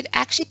that I could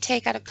actually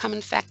take out a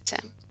common factor.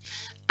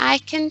 I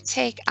can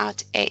take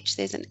out h.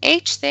 There's an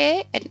h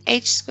there, an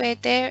h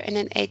squared there, and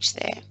an h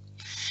there.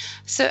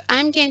 So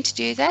I'm going to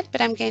do that,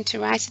 but I'm going to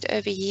write it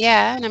over here,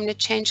 and I'm going to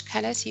change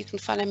color so you can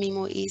follow me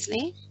more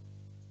easily.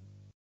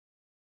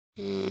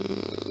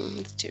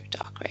 Let's do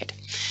dark red.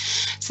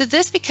 So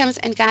this becomes,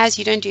 and guys,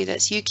 you don't do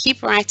this. You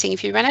keep writing.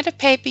 If you run out of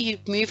paper, you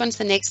move on to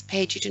the next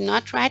page. You do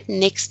not write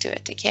next to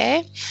it,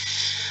 okay?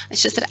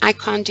 It's just that I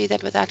can't do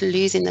that without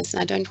losing this,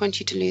 and I don't want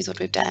you to lose what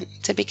we've done.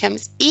 So it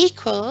becomes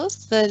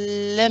equals the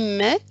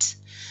limit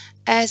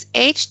as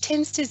h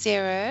tends to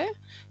 0,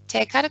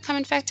 take out a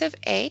common factor of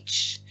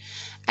h,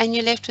 and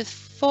you're left with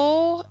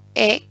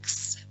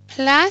 4x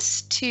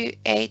plus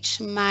 2h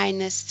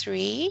minus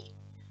 3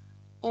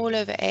 all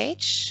over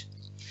h.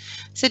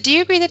 So do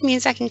you agree that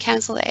means I can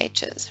cancel the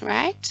h's,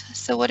 right?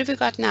 So what have we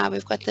got now?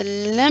 We've got the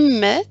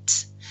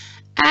limit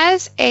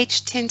as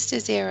h tends to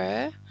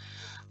 0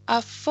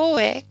 of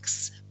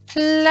 4x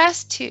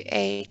plus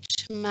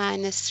 2h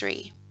minus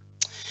 3.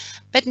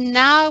 But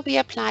now we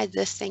apply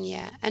this thing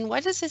here. And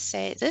what does this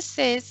say? This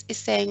is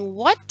saying,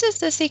 what does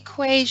this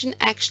equation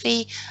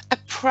actually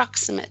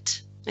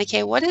approximate?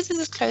 Okay, what is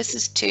this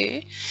closest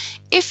to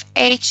if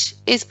h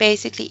is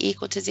basically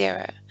equal to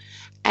 0?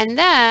 And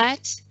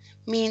that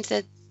means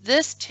that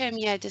this term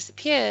here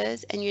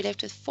disappears and you're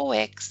left with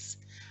 4x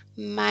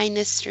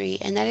minus 3.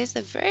 And that is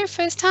the very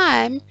first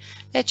time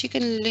that you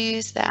can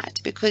lose that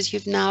because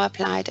you've now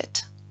applied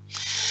it.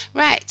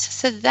 Right,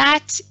 so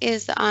that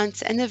is the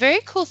answer. And the very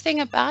cool thing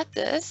about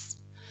this,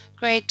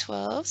 grade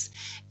 12s,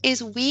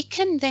 is we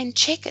can then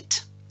check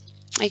it.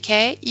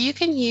 Okay, you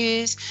can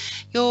use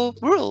your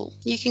rule.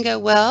 You can go,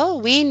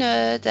 well, we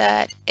know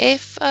that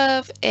f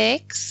of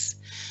x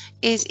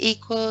is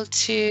equal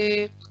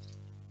to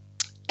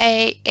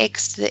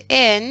ax to the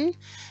n,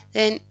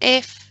 then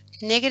f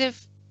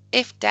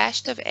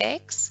dashed of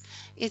x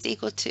is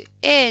equal to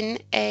n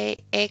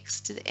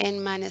ax to the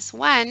n minus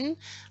 1.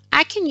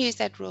 I can use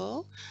that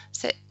rule.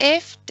 So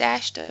f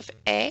dashed of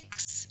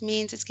x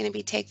means it's going to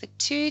be take the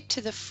 2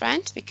 to the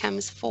front,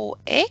 becomes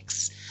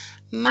 4x,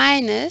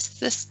 minus,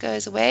 this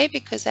goes away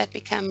because that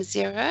becomes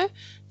 0,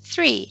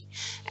 3.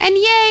 And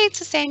yay, it's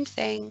the same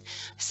thing.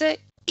 So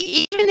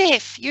even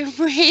if you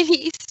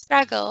really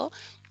struggle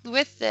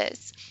with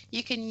this,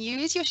 you can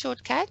use your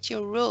shortcut,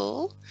 your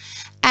rule,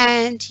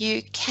 and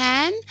you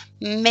can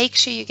make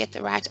sure you get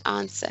the right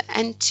answer.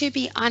 And to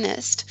be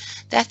honest,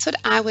 that's what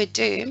I would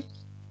do.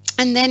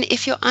 And then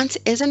if your answer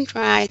isn't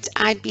right,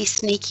 I'd be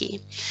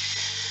sneaky.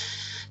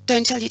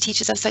 Don't tell your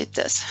teachers I said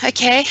this,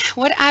 okay?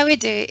 What I would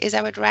do is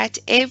I would write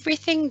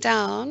everything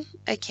down,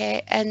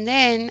 okay? And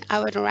then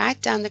I would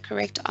write down the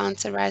correct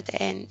answer right at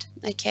the end,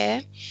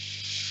 okay?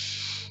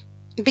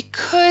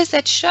 Because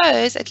that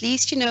shows at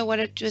least you know what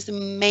it was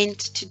meant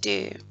to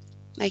do,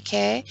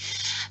 okay?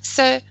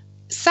 So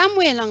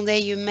somewhere along there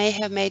you may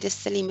have made a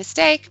silly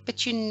mistake,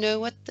 but you know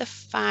what the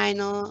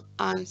final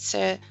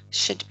answer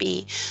should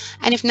be.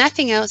 And if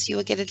nothing else, you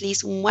will get at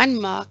least 1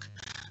 mark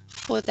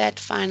for that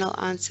final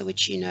answer,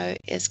 which you know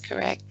is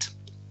correct.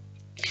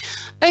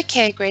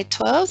 Okay, grade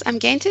 12s, I'm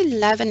going to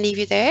love and leave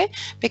you there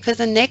because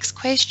the next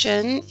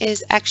question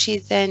is actually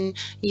then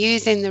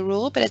using the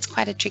rule, but it's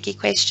quite a tricky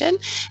question.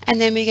 And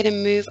then we're going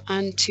to move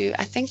on to,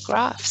 I think,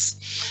 graphs.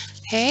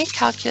 Okay,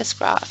 calculus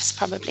graphs,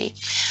 probably.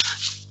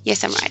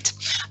 Yes, I'm right.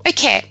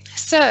 Okay,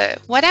 so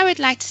what I would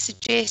like to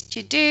suggest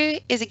you do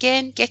is,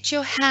 again, get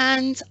your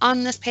hands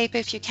on this paper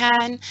if you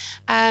can.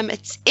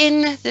 It's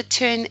in the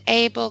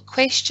Turnable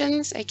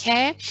questions,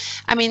 okay?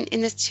 I mean,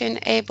 in this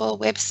Turnable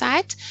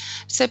website.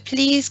 So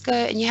please go,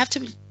 and you have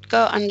to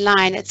go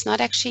online. It's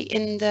not actually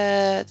in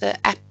the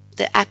app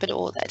at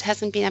all. That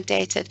hasn't been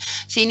updated.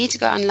 So you need to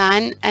go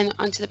online and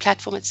onto the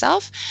platform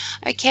itself,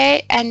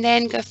 okay? And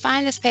then go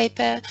find this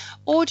paper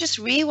or just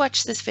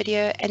rewatch this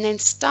video and then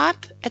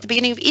stop at the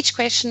beginning of each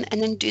question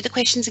and then do the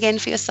questions again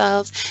for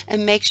yourselves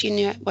and make sure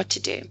you know what to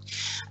do.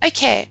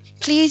 Okay,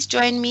 please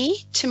join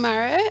me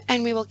tomorrow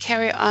and we will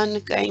carry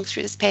on going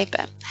through this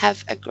paper.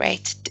 Have a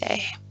great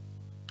day.